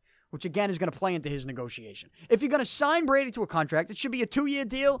contract, which again is going to play into his negotiation. If you're going to sign Brady to a contract, it should be a 2-year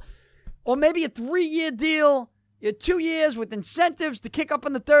deal, or maybe a 3-year deal, 2 years with incentives to kick up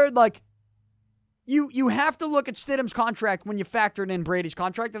in the third. Like, you have to look at Stidham's contract when you factor in Brady's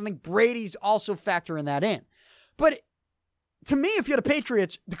contract. I think Brady's also factoring that in. But to me, if you're the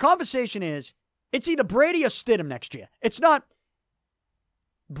Patriots, the conversation is it's either Brady or Stidham next year. It's not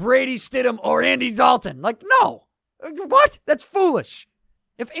Brady, Stidham, or Andy Dalton. Like, no. What? That's foolish.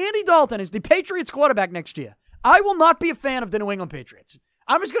 If Andy Dalton is the Patriots quarterback next year, I will not be a fan of the New England Patriots.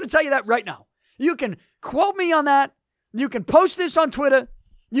 I'm just going to tell you that right now. You can quote me on that. You can post this on Twitter.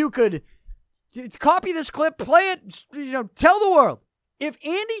 You could copy this clip, play it, tell the world. If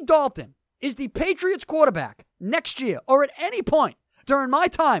Andy Dalton is the Patriots quarterback next year or at any point during my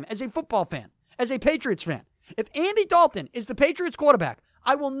time as a football fan, as a Patriots fan, if Andy Dalton is the Patriots quarterback,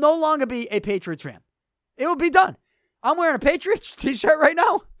 I will no longer be a Patriots fan. It will be done. I'm wearing a Patriots t-shirt right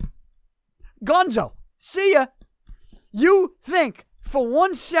now. Gonzo. See ya. You think for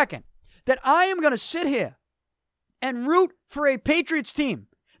 1 second that I am going to sit here and root for a Patriots team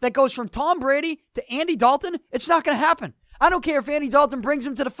that goes from Tom Brady to Andy Dalton? It's not going to happen. I don't care if Andy Dalton brings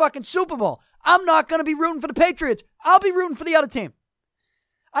him to the fucking Super Bowl. I'm not going to be rooting for the Patriots. I'll be rooting for the other team.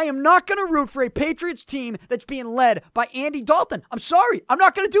 I am not going to root for a Patriots team that's being led by Andy Dalton. I'm sorry. I'm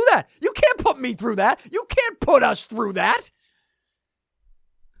not going to do that. You can't put me through that. You can't put us through that.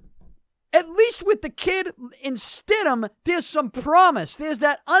 At least with the kid in Stidham, there's some promise. There's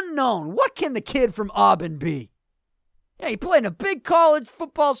that unknown. What can the kid from Auburn be? Yeah, he played in a big college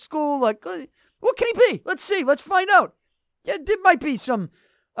football school. Like, what can he be? Let's see. Let's find out. Yeah, there might be some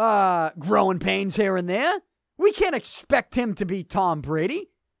growing pains here and there. We can't expect him to be Tom Brady.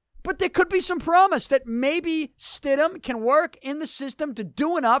 But there could be some promise that maybe Stidham can work in the system to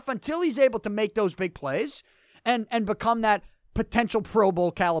do enough until he's able to make those big plays and become that potential Pro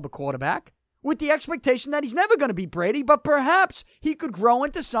Bowl caliber quarterback with the expectation that he's never going to be Brady, but perhaps he could grow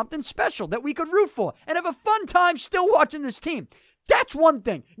into something special that we could root for and have a fun time still watching this team. That's one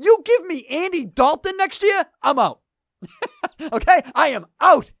thing. You give me Andy Dalton next year, I'm out. Okay? I am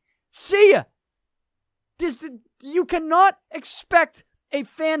out. See ya. You cannot expect a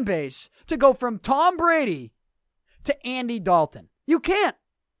fan base to go from Tom Brady to Andy Dalton. You can't.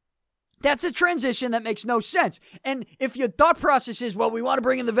 That's a transition that makes no sense. And if your thought process is, well, we want to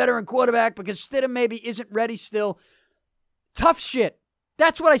bring in the veteran quarterback because Stidham maybe isn't ready still, tough shit.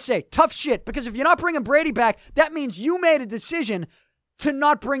 That's what I say, tough shit. Because if you're not bringing Brady back, that means you made a decision to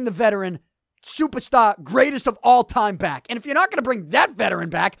not bring the veteran superstar, greatest of all time back. And if you're not going to bring that veteran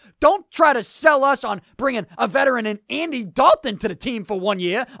back, don't try to sell us on bringing a veteran and Andy Dalton to the team for 1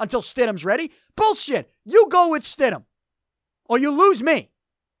 year until Stidham's ready. Bullshit. You go with Stidham or you lose me.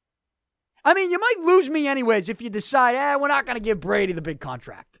 I mean, you might lose me anyways if you decide, we're not going to give Brady the big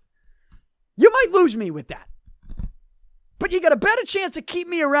contract. You might lose me with that. But you got a better chance of keep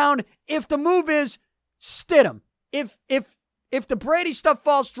me around if the move is Stidham. If the Brady stuff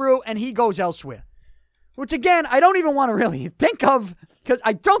falls through and he goes elsewhere. Which, again, I don't even want to really think of because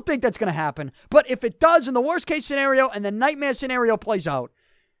I don't think that's going to happen. But if it does in the worst-case scenario and the nightmare scenario plays out,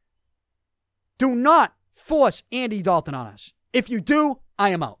 do not force Andy Dalton on us. If you do, I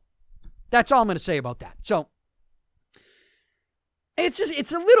am out. That's all I'm going to say about that. So, it's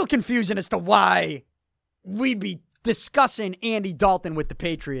a little confusing as to why we'd be discussing Andy Dalton with the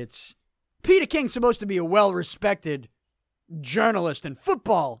Patriots. Peter King's supposed to be a well-respected journalist and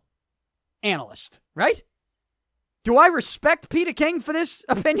football analyst, right? Do I respect Peter King for this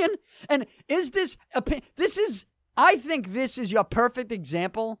opinion? And is this I think this is your perfect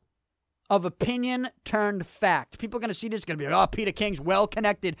example of opinion turned fact. People are going to see this, going to be like, Peter King's well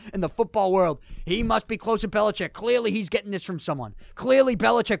connected in the football world. He must be close to Belichick. Clearly he's getting this from someone. Clearly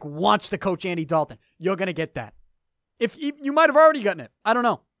Belichick wants to coach Andy Dalton. You're going to get that. If you might have already gotten it. I don't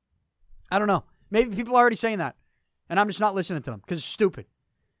know. Maybe people are already saying that. And I'm just not listening to them because it's stupid.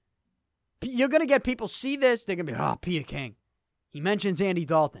 You're going to get people see this. They're going to be, Peter King. He mentions Andy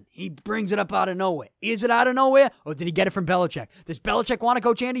Dalton. He brings it up out of nowhere. Is it out of nowhere or did he get it from Belichick? Does Belichick want to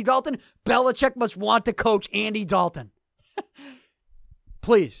coach Andy Dalton? Belichick must want to coach Andy Dalton.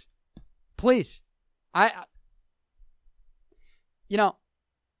 Please.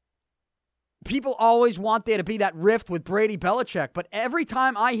 People always want there to be that rift with Brady Belichick, but every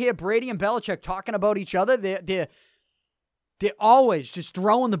time I hear Brady and Belichick talking about each other, they're always just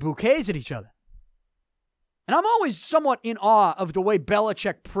throwing the bouquets at each other. And I'm always somewhat in awe of the way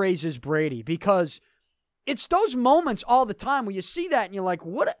Belichick praises Brady because it's those moments all the time where you see that and you're like,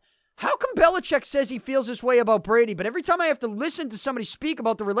 what? How come Belichick says he feels this way about Brady? But every time I have to listen to somebody speak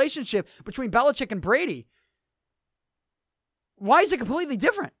about the relationship between Belichick and Brady, why is it completely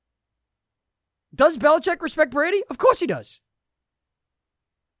different? Does Belichick respect Brady? Of course he does.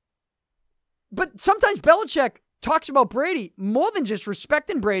 But sometimes Belichick talks about Brady more than just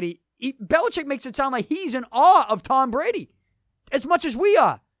respecting Brady. Belichick makes it sound like he's in awe of Tom Brady as much as we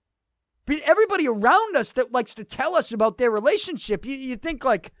are. But everybody around us that likes to tell us about their relationship, you think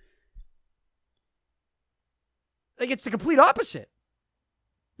like it's the complete opposite.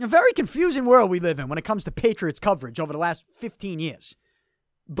 A very confusing world we live in when it comes to Patriots coverage over the last 15 years.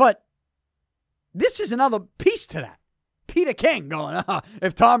 But this is another piece to that. Peter King going,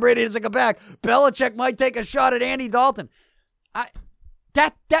 if Tom Brady doesn't come back, Belichick might take a shot at Andy Dalton.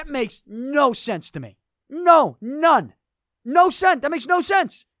 That makes no sense to me. No, none. No sense. That makes no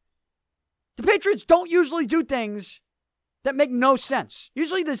sense. The Patriots don't usually do things that make no sense.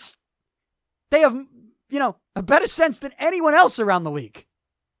 Usually they have, a better sense than anyone else around the league.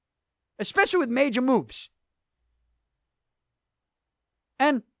 Especially with major moves.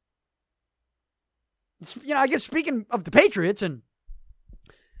 And, I guess speaking of the Patriots and,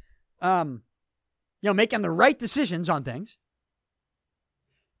 making the right decisions on things,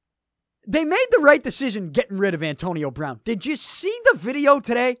 they made the right decision getting rid of Antonio Brown. Did you see the video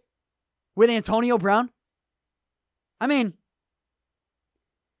today with Antonio Brown? I mean,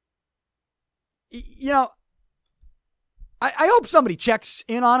 I hope somebody checks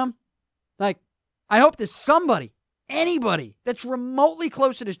in on him. Like, I hope there's somebody, anybody that's remotely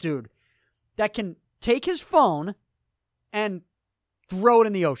close to this dude that can take his phone and throw it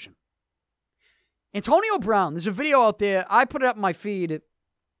in the ocean. Antonio Brown, there's a video out there. I put it up in my feed,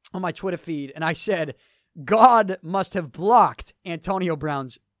 on my Twitter feed, and I said, God must have blocked Antonio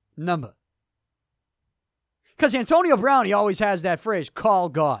Brown's number. Because Antonio Brown, he always has that phrase, call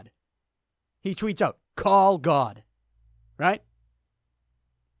God. He tweets out, call God. Right?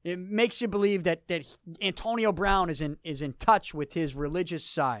 It makes you believe that Antonio Brown is in touch with his religious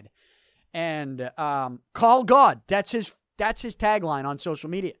side. And call God. That's his tagline on social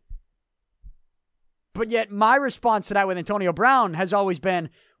media. But yet my response to that with Antonio Brown has always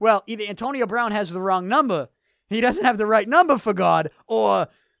been, well, either Antonio Brown has the wrong number, he doesn't have the right number for God, or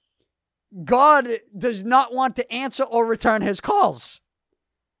God does not want to answer or return his calls.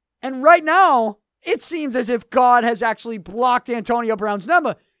 And right now, it seems as if God has actually blocked Antonio Brown's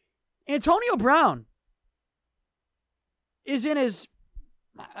number. Antonio Brown is in his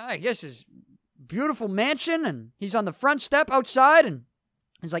beautiful mansion, and he's on the front step outside, and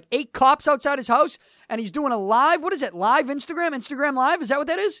there's like 8 cops outside his house, and he's doing a live, what is it, live Instagram? Instagram Live? Is that what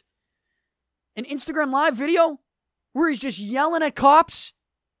that is? An Instagram Live video where he's just yelling at cops,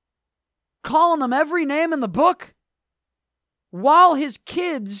 calling them every name in the book, while his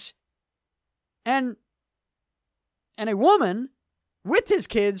kids and a woman with his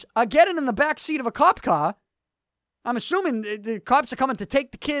kids are getting in the back seat of a cop car. I'm assuming the cops are coming to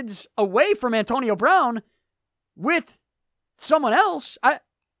take the kids away from Antonio Brown with someone else.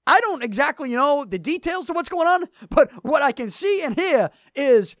 I don't exactly know the details to what's going on, but what I can see and hear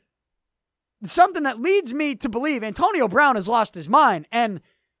is something that leads me to believe Antonio Brown has lost his mind. And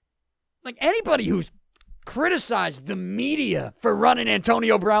like anybody who's criticized the media for running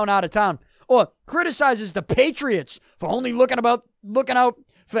Antonio Brown out of town, or criticizes the Patriots for only looking out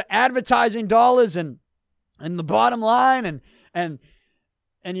for advertising dollars and the bottom line and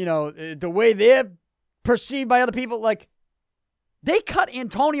the way they're perceived by other people, like they cut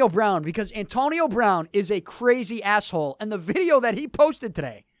Antonio Brown because Antonio Brown is a crazy asshole. And the video that he posted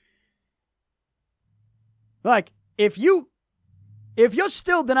today, like if you're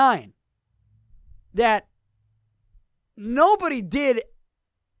still denying that nobody did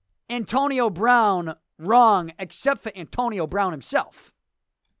Antonio Brown wrong except for Antonio Brown himself,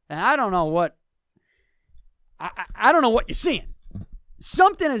 and I don't know what you're seeing.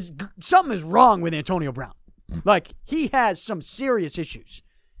 Something is wrong with Antonio Brown. Like, he has some serious issues.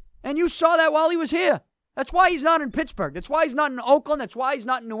 And you saw that while he was here. That's why he's not in Pittsburgh. That's why he's not in Oakland. That's why he's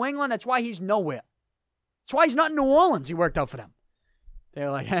not in New England. That's why he's nowhere. That's why he's not in New Orleans. He worked out for them.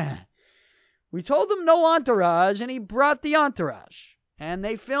 They're like, we told him no entourage, and he brought the entourage. And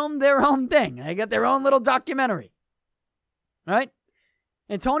they filmed their own thing. They got their own little documentary. Right?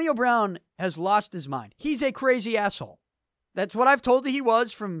 Antonio Brown has lost his mind. He's a crazy asshole. That's what I've told you he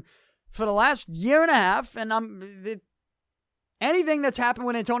was for the last year and a half. And anything that's happened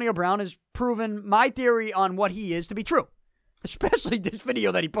with Antonio Brown has proven my theory on what he is to be true. Especially this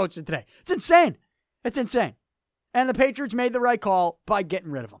video that he posted today. It's insane. It's insane. And the Patriots made the right call by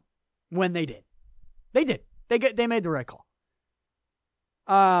getting rid of him when they did. They did. They made the right call.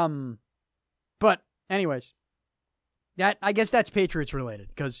 But anyways, I guess that's Patriots related,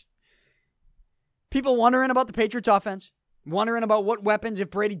 because people wondering about the Patriots offense, wondering about what weapons, if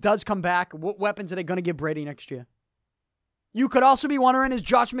Brady does come back, what weapons are they going to give Brady next year? You could also be wondering, is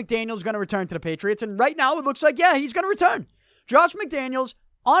Josh McDaniels going to return to the Patriots? And right now it looks like, yeah, he's going to return. Josh McDaniels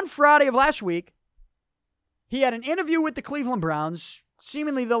On Friday of last week, he had an interview with the Cleveland Browns,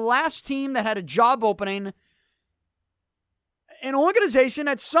 seemingly the last team that had a job opening, an organization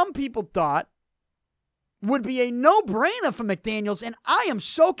that some people thought would be a no-brainer for McDaniels, and I am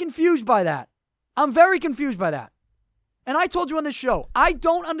so confused by that. I'm very confused by that. And I told you on this show, I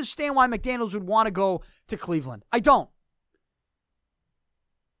don't understand why McDaniels would want to go to Cleveland. I don't.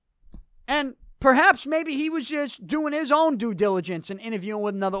 And perhaps maybe he was just doing his own due diligence and interviewing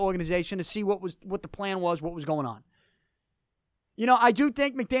with another organization to see what the plan was, what was going on. You know, I do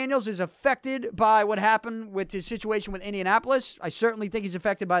think McDaniels is affected by what happened with his situation with Indianapolis. I certainly think he's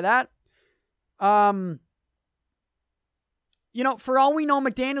affected by that. You know, for all we know,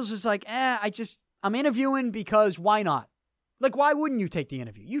 McDaniels is like, I'm interviewing because why not? Like, why wouldn't you take the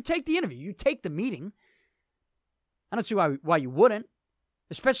interview? You take the interview. You take the meeting. I don't see why you wouldn't,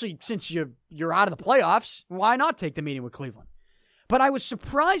 especially since you're out of the playoffs. Why not take the meeting with Cleveland? But I was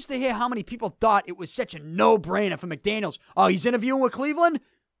surprised to hear how many people thought it was such a no-brainer for McDaniels. Oh, he's interviewing with Cleveland?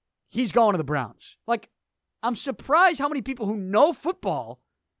 He's going to the Browns. Like, I'm surprised how many people who know football,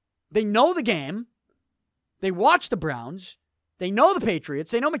 they know the game, they watch the Browns, they know the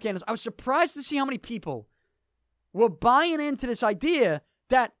Patriots, they know McDaniels. I was surprised to see how many people were buying into this idea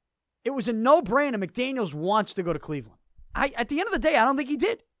that it was a no-brainer. McDaniels wants to go to Cleveland. At the end of the day, I don't think he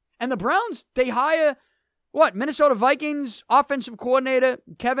did. And the Browns, they hire, Minnesota Vikings offensive coordinator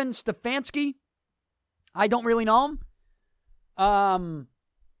Kevin Stefanski. I don't really know him.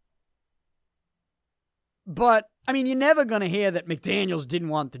 But, I mean, you're never going to hear that McDaniels didn't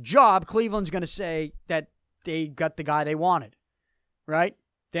want the job. Cleveland's going to say that they got the guy they wanted, right?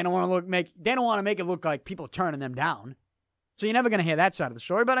 They don't want to make it look like people are turning them down. So you're never going to hear that side of the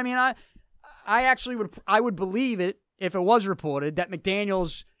story. But I mean, I would believe it if it was reported that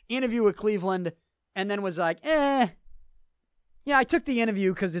McDaniels interviewed with Cleveland and then was like, yeah, I took the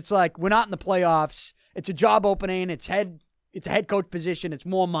interview because it's like we're not in the playoffs. It's a job opening. It's a head coach position. It's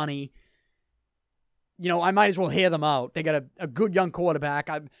more money. You know, I might as well hear them out. They got a good young quarterback.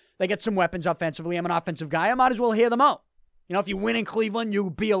 They get some weapons offensively. I'm an offensive guy. I might as well hear them out. You know, if you win in Cleveland, you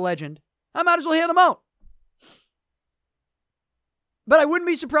be a legend. I might as well hear them out. But I wouldn't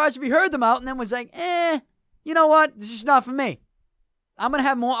be surprised if he heard them out and then was like, you know what? This is not for me. I'm going to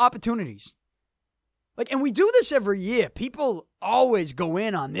have more opportunities. Like, and we do this every year. People always go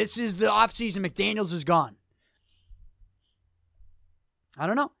in on this is the offseason. McDaniels is gone. I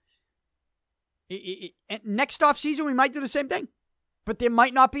don't know. Next offseason, we might do the same thing. But there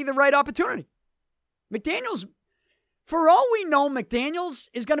might not be the right opportunity. McDaniels, for all we know, McDaniels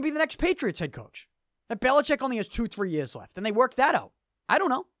is going to be the next Patriots head coach. And Belichick only has 2-3 years left. And they work that out. I don't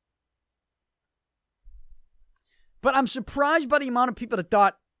know. But I'm surprised by the amount of people that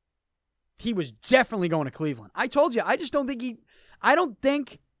thought he was definitely going to Cleveland. I told you, I just don't think I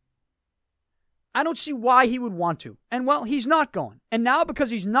don't see why he would want to. And well, he's not going. And now because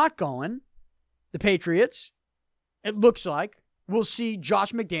he's not going, the Patriots, it looks like, we'll see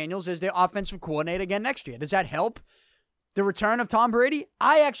Josh McDaniels as their offensive coordinator again next year. Does that help the return of Tom Brady?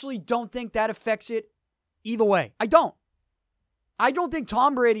 I actually don't think that affects it either way. I don't think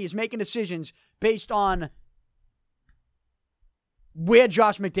Tom Brady is making decisions based on where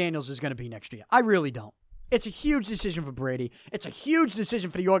Josh McDaniels is going to be next year. I really don't. It's a huge decision for Brady. It's a huge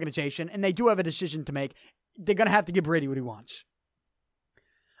decision for the organization, and they do have a decision to make. They're going to have to give Brady what he wants.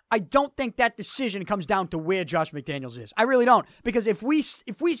 I don't think that decision comes down to where Josh McDaniels is. I really don't. Because if we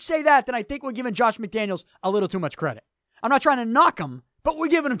say that, then I think we're giving Josh McDaniels a little too much credit. I'm not trying to knock him, but we're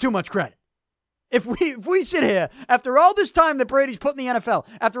giving him too much credit. If we sit here, after all this time that Brady's put in the NFL,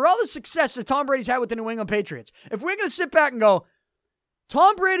 after all the success that Tom Brady's had with the New England Patriots, if we're going to sit back and go,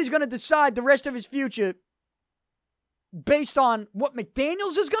 Tom Brady's going to decide the rest of his future based on what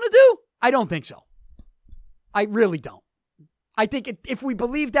McDaniels is going to do, I don't think so. I really don't. I think if we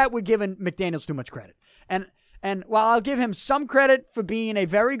believe that, we're giving McDaniels too much credit. And while I'll give him some credit for being a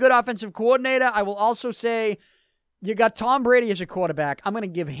very good offensive coordinator, I will also say you got Tom Brady as a quarterback. I'm going to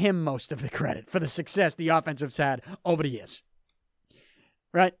give him most of the credit for the success the offensive's had over the years.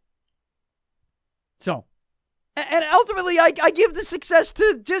 Right? So, and ultimately, I give the success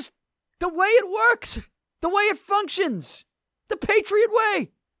to just the way it works, the way it functions, the Patriot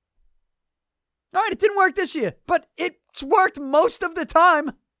way. All right, it didn't work this year, but it's worked most of the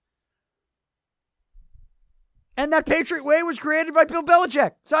time. And that Patriot way was created by Bill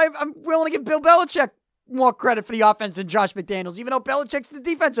Belichick. So I'm willing to give Bill Belichick more credit for the offense than Josh McDaniels, even though Belichick's the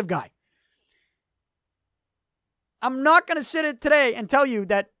defensive guy. I'm not going to sit here today and tell you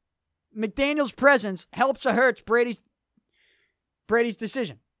that McDaniels' presence helps or hurts Brady's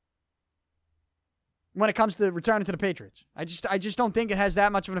decision. when it comes to returning to the Patriots. I just don't think it has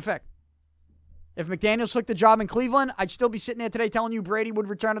that much of an effect. If McDaniels took the job in Cleveland, I'd still be sitting there today telling you Brady would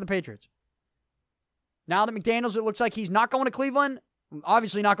return to the Patriots. Now that McDaniels, it looks like he's not going to Cleveland.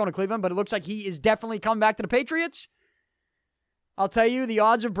 Obviously not going to Cleveland, but it looks like he is definitely coming back to the Patriots. I'll tell you, the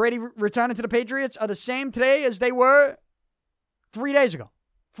odds of Brady returning to the Patriots are the same today as they were 4 days ago.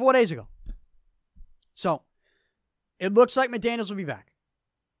 So, it looks like McDaniels will be back.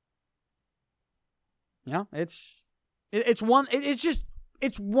 You know, it's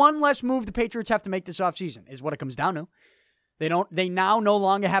one less move the Patriots have to make this offseason, is what it comes down to. They now no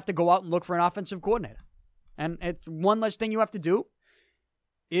longer have to go out and look for an offensive coordinator. And it's one less thing you have to do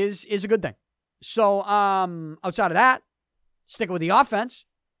is a good thing. So, outside of that, sticking with the offense,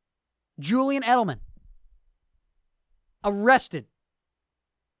 Julian Edelman arrested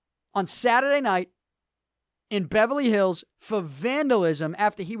on Saturday night in Beverly Hills for vandalism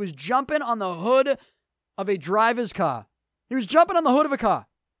after he was jumping on the hood of a driver's car. He was jumping on the hood of a car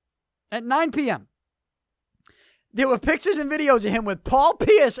at 9 p.m. There were pictures and videos of him with Paul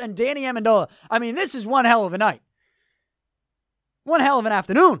Pierce and Danny Amendola. I mean, this is one hell of a night. One hell of an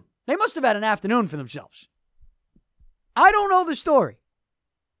afternoon. They must have had an afternoon for themselves. I don't know the story.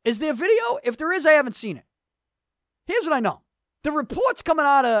 Is there video? If there is, I haven't seen it. Here's what I know. The reports coming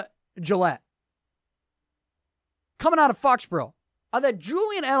out of Gillette, coming out of Foxborough, are that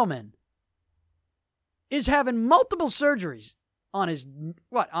Julian Edelman is having multiple surgeries on his,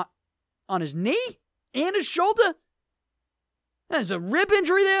 on his knee and his shoulder. There's a rib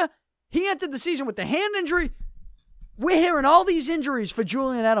injury there. He entered the season with the hand injury. We're hearing all these injuries for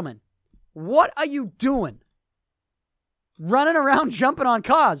Julian Edelman. What are you doing? Running around jumping on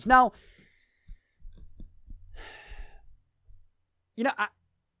cars. Now, you know,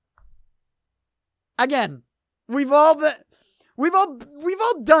 again, we've all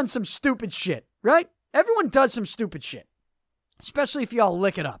done some stupid shit, right? Everyone does some stupid shit, especially if y'all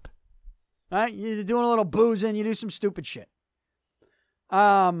lick it up. All right, you're doing a little boozing, you do some stupid shit.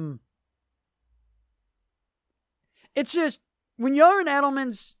 It's just when you're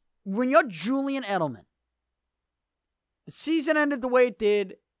Julian Edelman, the season ended the way it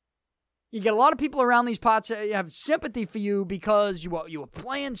did. You get a lot of people around these parts that have sympathy for you because you were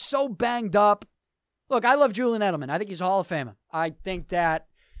playing so banged up. Look, I love Julian Edelman. I think he's a Hall of Famer. I think that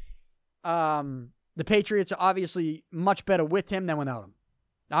the Patriots are obviously much better with him than without him.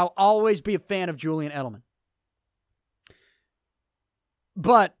 I'll always be a fan of Julian Edelman.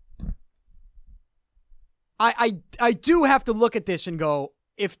 But I do have to look at this and go,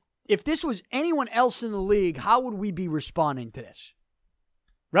 if this was anyone else in the league, how would we be responding to this?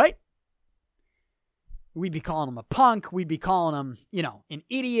 Right? We'd be calling him a punk. We'd be calling him, an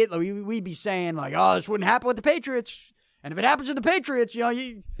idiot. We'd be saying, oh, this wouldn't happen with the Patriots. And if it happens with the Patriots,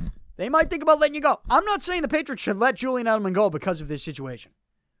 they might think about letting you go. I'm not saying the Patriots should let Julian Edelman go because of this situation.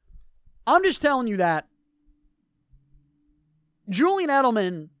 I'm just telling you that Julian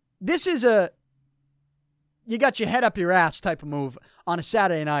Edelman, this is you got your head up your ass type of move on a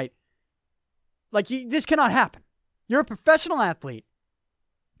Saturday night. This cannot happen. You're a professional athlete.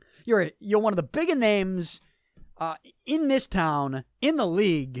 You're one of the bigger names in this town, in the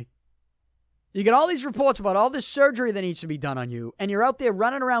league. You get all these reports about all this surgery that needs to be done on you, and you're out there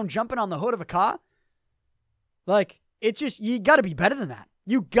running around jumping on the hood of a car. It's just, you got to be better than that.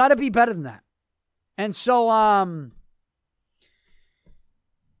 You got to be better than that. And so,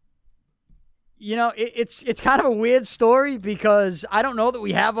 it's kind of a weird story because I don't know that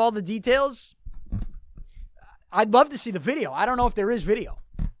we have all the details. I'd love to see the video. I don't know if there is video.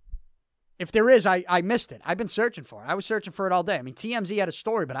 If there is, I missed it. I've been searching for it. I was searching for it all day. I mean, TMZ had a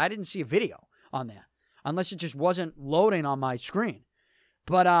story, but I didn't see a video on there. Unless it just wasn't loading on my screen.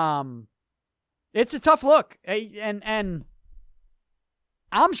 But it's a tough look. And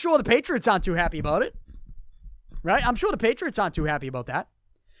I'm sure the Patriots aren't too happy about it. Right? I'm sure the Patriots aren't too happy about that.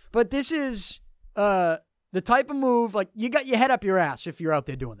 But this is the type of move, you got your head up your ass if you're out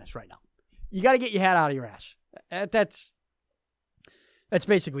there doing this right now. You got to get your head out of your ass. That's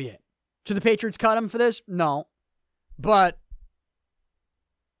basically it. Should the Patriots cut him for this? No. But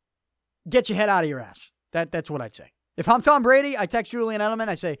get your head out of your ass. That's what I'd say. If I'm Tom Brady, I text Julian Edelman,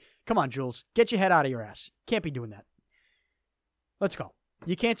 I say, come on, Jules, get your head out of your ass. Can't be doing that. Let's go.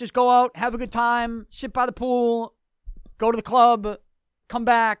 You can't just go out, have a good time, sit by the pool, go to the club, come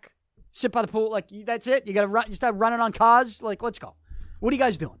back, sit by the pool. That's it? You got to run. You start running on cars? Let's go. What are you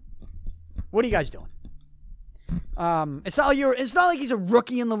guys doing? It's not like he's a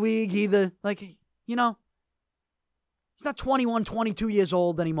rookie in the league either. He's not 21, 22 years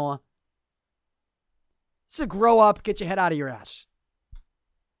old anymore. It's a grow up, get your head out of your ass.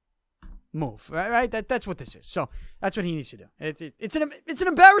 move, right? That's what this is. So that's what he needs to do. It's an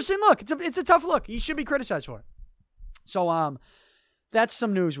embarrassing look. It's a tough look. He should be criticized for it. So that's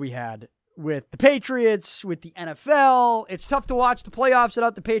some news we had with the Patriots, with the NFL. It's tough to watch the playoffs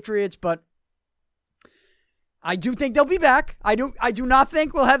without the Patriots, but I do think they'll be back. I do not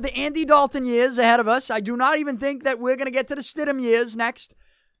think we'll have the Andy Dalton years ahead of us. I do not even think that we're going to get to the Stidham years next.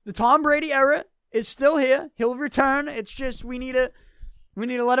 The Tom Brady era is still here. He'll return. It's just we need to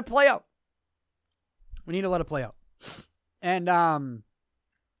let it play out. We need to let it play out. And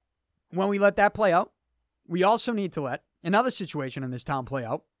when we let that play out, we also need to let another situation in this town play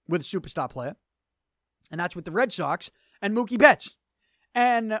out with a superstar player. And that's with the Red Sox and Mookie Betts.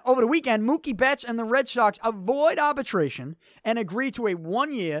 And over the weekend, Mookie Betts and the Red Sox avoid arbitration and agree to a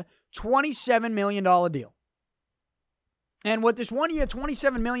 1-year, $27 million deal. And what this 1-year,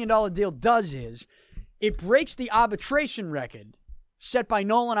 $27 million deal does is it breaks the arbitration record set by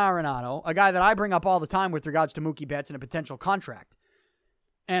Nolan Arenado, a guy that I bring up all the time with regards to Mookie Betts and a potential contract.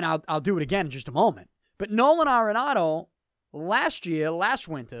 And I'll do it again in just a moment. But Nolan Arenado, last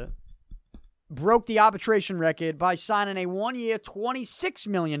winter, broke the arbitration record by signing a 1-year, $26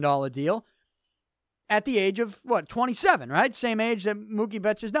 million deal at the age of, 27, right? Same age that Mookie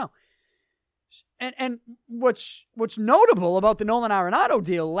Betts is now. And what's notable about the Nolan Arenado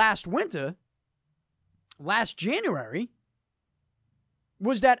deal last January,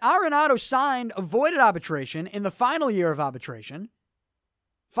 was that Arenado signed avoided arbitration in the final year of arbitration,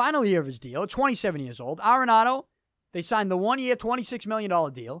 final year of his deal, 27 years old. Arenado, they signed the 1-year, $26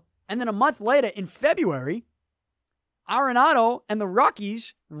 million deal. And then a month later, in February, Arenado and the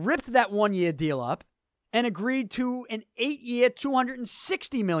Rockies ripped that 1-year deal up and agreed to an 8-year,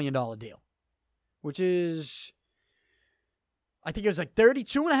 $260 million deal, which is, I think it was like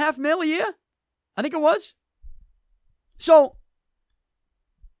 $32.5 million a year. I think it was. So,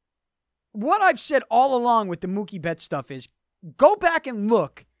 what I've said all along with the Mookie Betts stuff is, go back and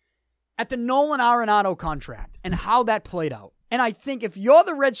look at the Nolan Arenado contract and how that played out. And I think if you're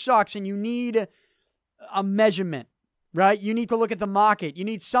the Red Sox and you need a measurement, right? You need to look at the market. You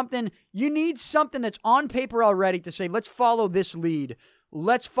need something that's on paper already to say, let's follow this lead.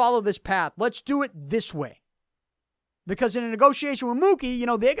 Let's follow this path. Let's do it this way. Because in a negotiation with Mookie,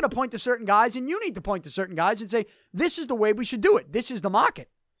 they're going to point to certain guys and you need to point to certain guys and say, this is the way we should do it. This is the market.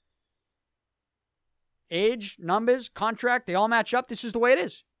 Age, numbers, contract, they all match up. This is the way it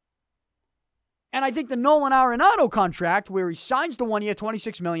is. And I think the Nolan Arenado contract, where he signs the 1-year,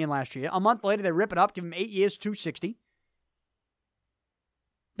 $26 million last year, a month later they rip it up, give him 8 years, $260.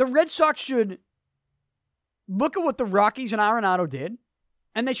 The Red Sox should look at what the Rockies and Arenado did,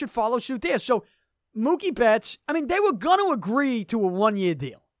 and they should follow suit there. So Mookie Betts, they were going to agree to a 1-year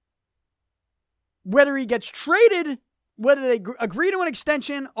deal. Whether he gets traded, whether they agree to an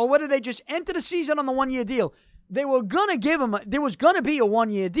extension, or whether they just enter the season on the 1-year deal, they were going to give him, there was going to be a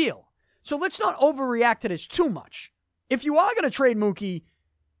 1-year deal. So let's not overreact to this too much. If you are going to trade Mookie,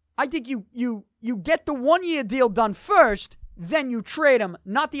 I think you get the 1-year deal done first, then you trade him,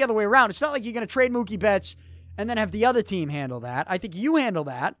 not the other way around. It's not like you're going to trade Mookie Betts and then have the other team handle that. I think you handle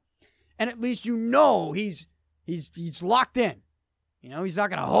that, and at least he's locked in. He's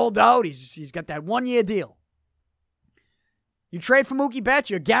not going to hold out. He's got that 1-year deal. You trade for Mookie Betts,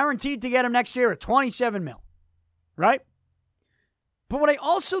 you're guaranteed to get him next year at $27 million, right? But what I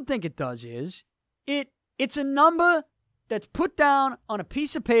also think it does is it's a number that's put down on a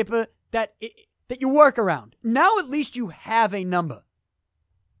piece of paper that you work around. Now at least you have a number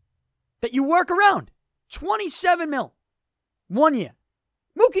that you work around. $27 million, 1 year.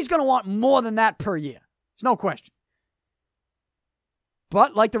 Mookie's going to want more than that per year. There's no question.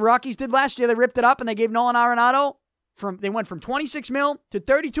 But like the Rockies did last year, they ripped it up and they gave Nolan Arenado they went from $26 million to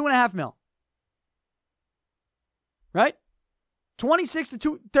 $32.5 million. Right? 26 to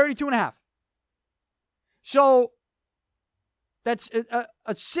 32.5. So that's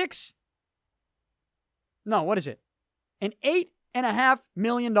a six. No, what is it? An $8.5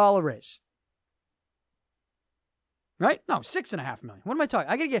 million raise. Right? No, $6.5 million. What am I talking?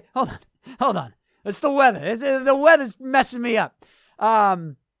 I gotta get. Hold on. It's the weather. The weather's messing me up.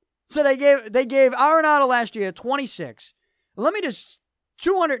 So they gave Arenado last year 26. Let me just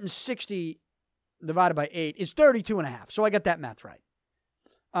 260 divided by 8 is 32.5. So I got that math right.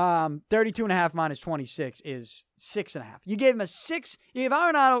 32.5 minus 26 is 6.5. You gave him you gave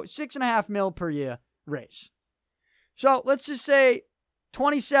Arenado $6.5 million per year raise. So let's just say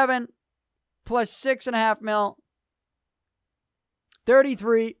 27 plus $6.5 million,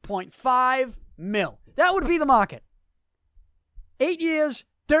 $33.5 million. That would be the market. 8 years,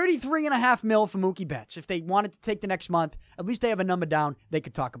 $33.5 million for Mookie Betts. If they wanted to take the next month, at least they have a number down. They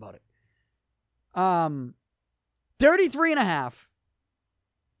could talk about it. 33.5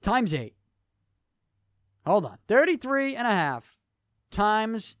 times 8. Hold on. 33.5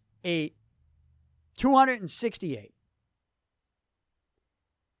 times 8. 268.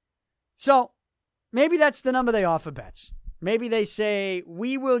 So maybe that's the number they offer Betts. Maybe they say,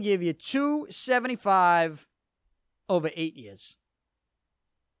 we will give you 275 over 8 years.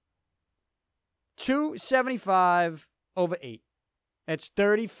 275 over 8. That's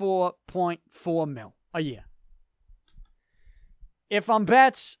 34.4 mil a year. If I'm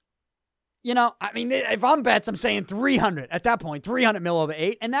Betts, if I'm Betts, I'm saying 300 at that point, 300 mil over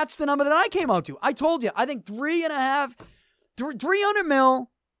 8. And that's the number that I came out to. I told you, I think 300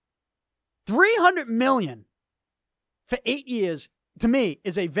 million for 8 years, to me,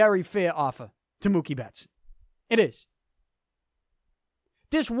 is a very fair offer to Mookie Betts. It is.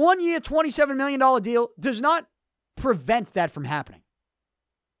 This 1 year, $27 million deal does not prevent that from happening.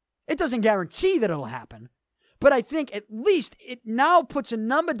 It doesn't guarantee that it'll happen. But I think at least it now puts a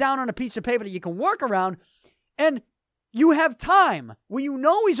number down on a piece of paper that you can work around, and you have time where you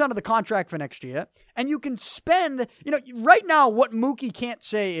know he's under the contract for next year, and you can spend, right now what Mookie can't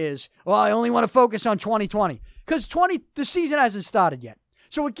say is, well, I only want to focus on 2020, because the season hasn't started yet.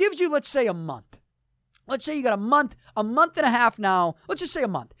 So it gives you, let's say, a month. Let's say you got a month and a half now. Let's just say a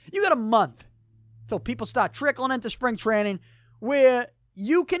month. You got a month till people start trickling into spring training where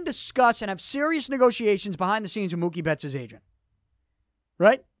you can discuss and have serious negotiations behind the scenes with Mookie Betts' agent.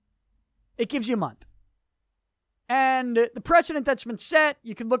 Right? It gives you a month. And the precedent that's been set,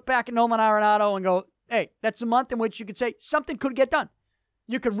 you can look back at Nolan Arenado and go, hey, that's a month in which you could say something could get done.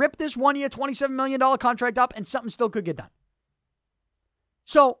 You could rip this 1 year, $27 million contract up and something still could get done.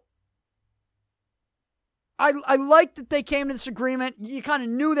 So, I like that they came to this agreement. You kind of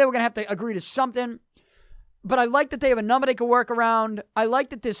knew they were going to have to agree to something. But I like that they have a number they can work around. I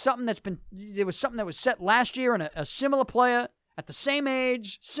like that there was something that was set last year and a similar player at the same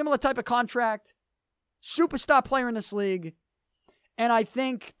age, similar type of contract, superstar player in this league. And I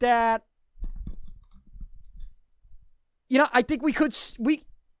think that, I think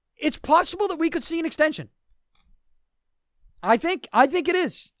it's possible that we could see an extension. I think it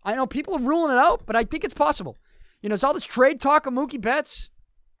is. I know people are ruling it out, but I think it's possible. There's all this trade talk of Mookie Betts.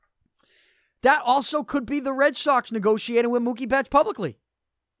 That also could be the Red Sox negotiating with Mookie Betts publicly.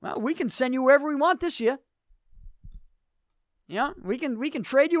 Well, we can send you wherever we want this year. We can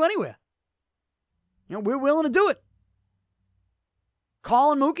trade you anywhere. We're willing to do it.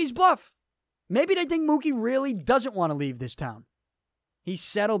 Calling Mookie's bluff. Maybe they think Mookie really doesn't want to leave this town. He's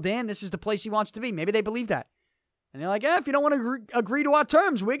settled in. This is the place he wants to be. Maybe they believe that. And they're like, if you don't want to agree to our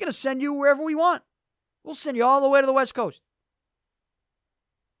terms, we're going to send you wherever we want. We'll send you all the way to the West Coast.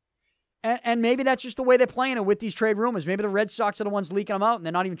 And maybe that's just the way they're playing it with these trade rumors. Maybe the Red Sox are the ones leaking them out, and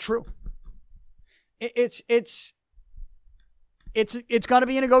they're not even true. It's going to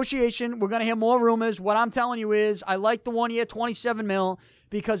be a negotiation. We're going to hear more rumors. What I'm telling you is I like the 1 year, $27 million,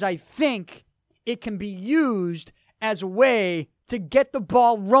 because I think it can be used as a way to get the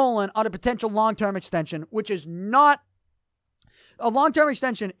ball rolling on a potential long-term extension, which is not a long-term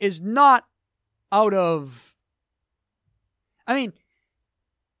extension is not out of,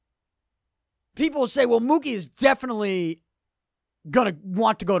 people will say, well, Mookie is definitely going to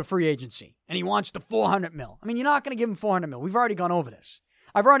want to go to free agency, and he wants the $400 million. You're not going to give him $400 million. We've already gone over this.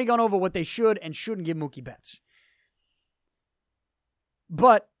 I've already gone over what they should and shouldn't give Mookie Betts.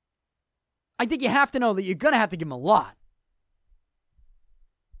 But I think you have to know that you're going to have to give him a lot.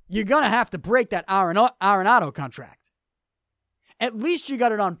 You're going to have to break that Arenado contract. At least you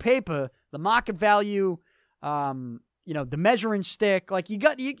got it on paper, the market value, the measuring stick.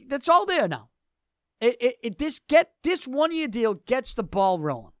 That's all there now. This 1 year deal gets the ball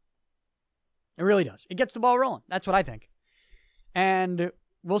rolling. It really does. It gets the ball rolling. That's what I think. And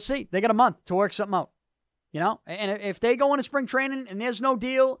we'll see. They got a month to work something out. And if they go into spring training and there's no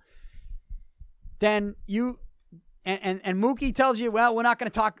deal, then and Mookie tells you, well, we're not going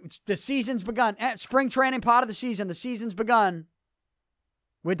to talk. The season's begun. Spring training part of the season. The season's begun.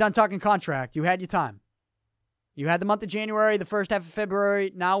 We're done talking contract. You had your time. You had the month of January, the first half of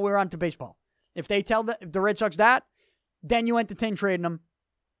February. Now we're on to baseball. If they tell the Red Sox that, then you entertain trading him.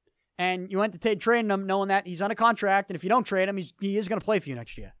 And you entertain trading him knowing that he's on a contract. And if you don't trade him, he is going to play for you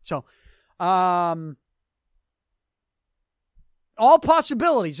next year. So, all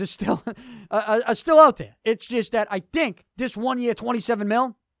possibilities are still out there. It's just that I think this 1 year, $27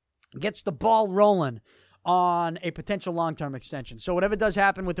 million gets the ball rolling on a potential long-term extension. So whatever does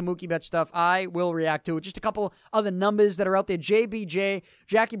happen with the Mookie Betts stuff, I will react to it. Just a couple other numbers that are out there. JBJ,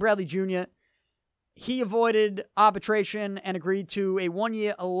 Jackie Bradley Jr., he avoided arbitration and agreed to a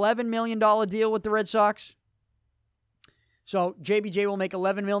 1-year, $11 million deal with the Red Sox. So JBJ will make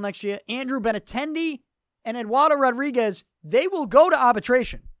 $11 million next year. Andrew Benintendi and Eduardo Rodriguez, they will go to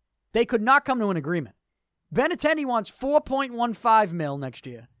arbitration. They could not come to an agreement. Benintendi wants $4.15 million next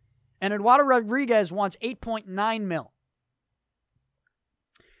year, and Eduardo Rodriguez wants $8.9 million.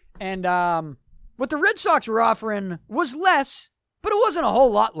 And what the Red Sox were offering was less, but it wasn't a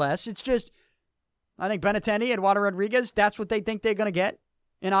whole lot less. It's just, I think Benintendi, Eduardo Rodriguez, that's what they think they're going to get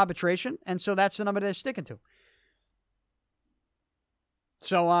in arbitration, and so that's the number they're sticking to.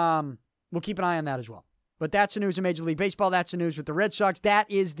 So we'll keep an eye on that as well. But that's the news in Major League Baseball. That's the news with the Red Sox.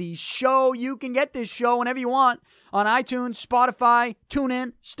 That is the show. You can get this show whenever you want on iTunes, Spotify,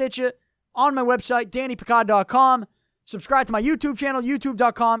 TuneIn, Stitcher, on my website, DannyPicard.com. Subscribe to my YouTube channel,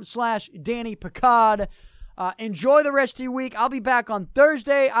 youtube.com/DannyPicard. Enjoy the rest of your week. I'll be back on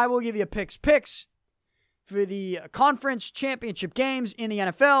Thursday. I will give you picks for the conference championship games in the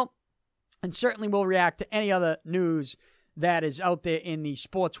NFL. And certainly we'll react to any other news that is out there in the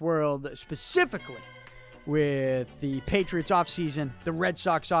sports world, specifically with the Patriots offseason, the Red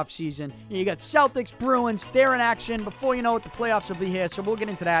Sox offseason. You got Celtics, Bruins, they're in action. Before you know it, the playoffs will be here, so we'll get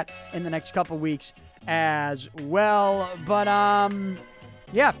into that in the next couple weeks as well. But,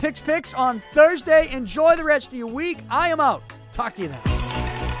 yeah, picks on Thursday. Enjoy the rest of your week. I am out. Talk to you then.